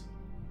this.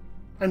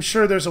 I'm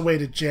sure there's a way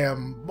to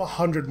jam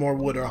 100 more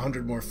wood or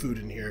 100 more food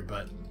in here,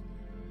 but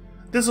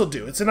this'll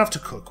do. It's enough to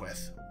cook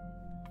with.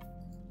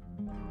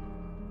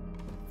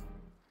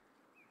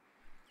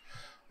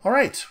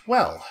 Alright,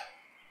 well,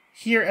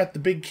 here at the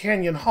Big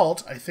Canyon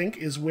Halt, I think,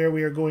 is where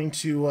we are going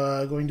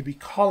to be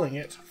calling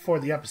it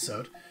for the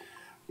episode.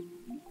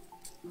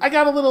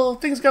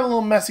 Things got a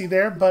little messy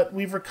there, but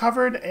we've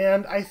recovered,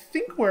 and I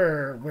think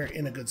we're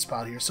in a good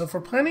spot here. So if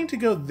we're planning to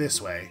go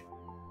this way,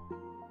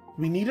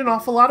 we need an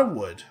awful lot of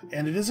wood,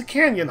 and it is a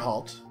canyon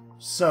halt,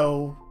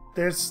 so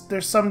there's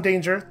some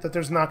danger that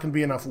there's not going to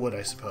be enough wood,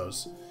 I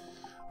suppose.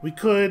 We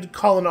could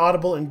call an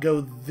audible and go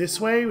this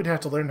way. We'd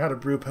have to learn how to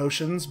brew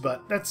potions,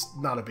 but that's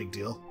not a big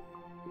deal.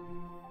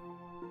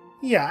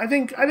 Yeah, I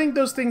think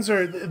those things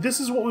are... This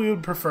is what we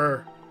would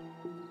prefer,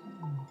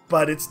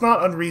 but it's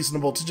not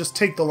unreasonable to just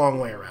take the long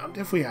way around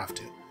if we have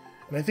to.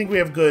 And I think we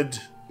have good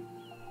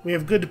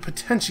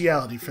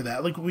potentiality for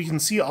that. Like, we can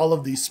see all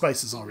of these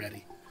spices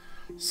already.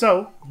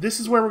 So, this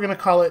is where we're going to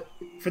call it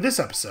for this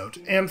episode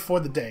and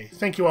for the day.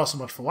 Thank you all so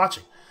much for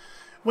watching.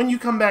 When you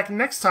come back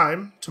next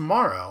time,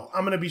 tomorrow,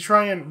 I'm going to be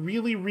trying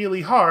really,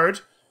 really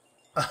hard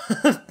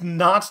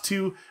not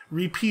to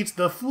repeat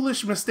the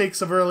foolish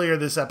mistakes of earlier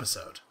this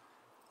episode.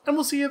 And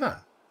we'll see you then.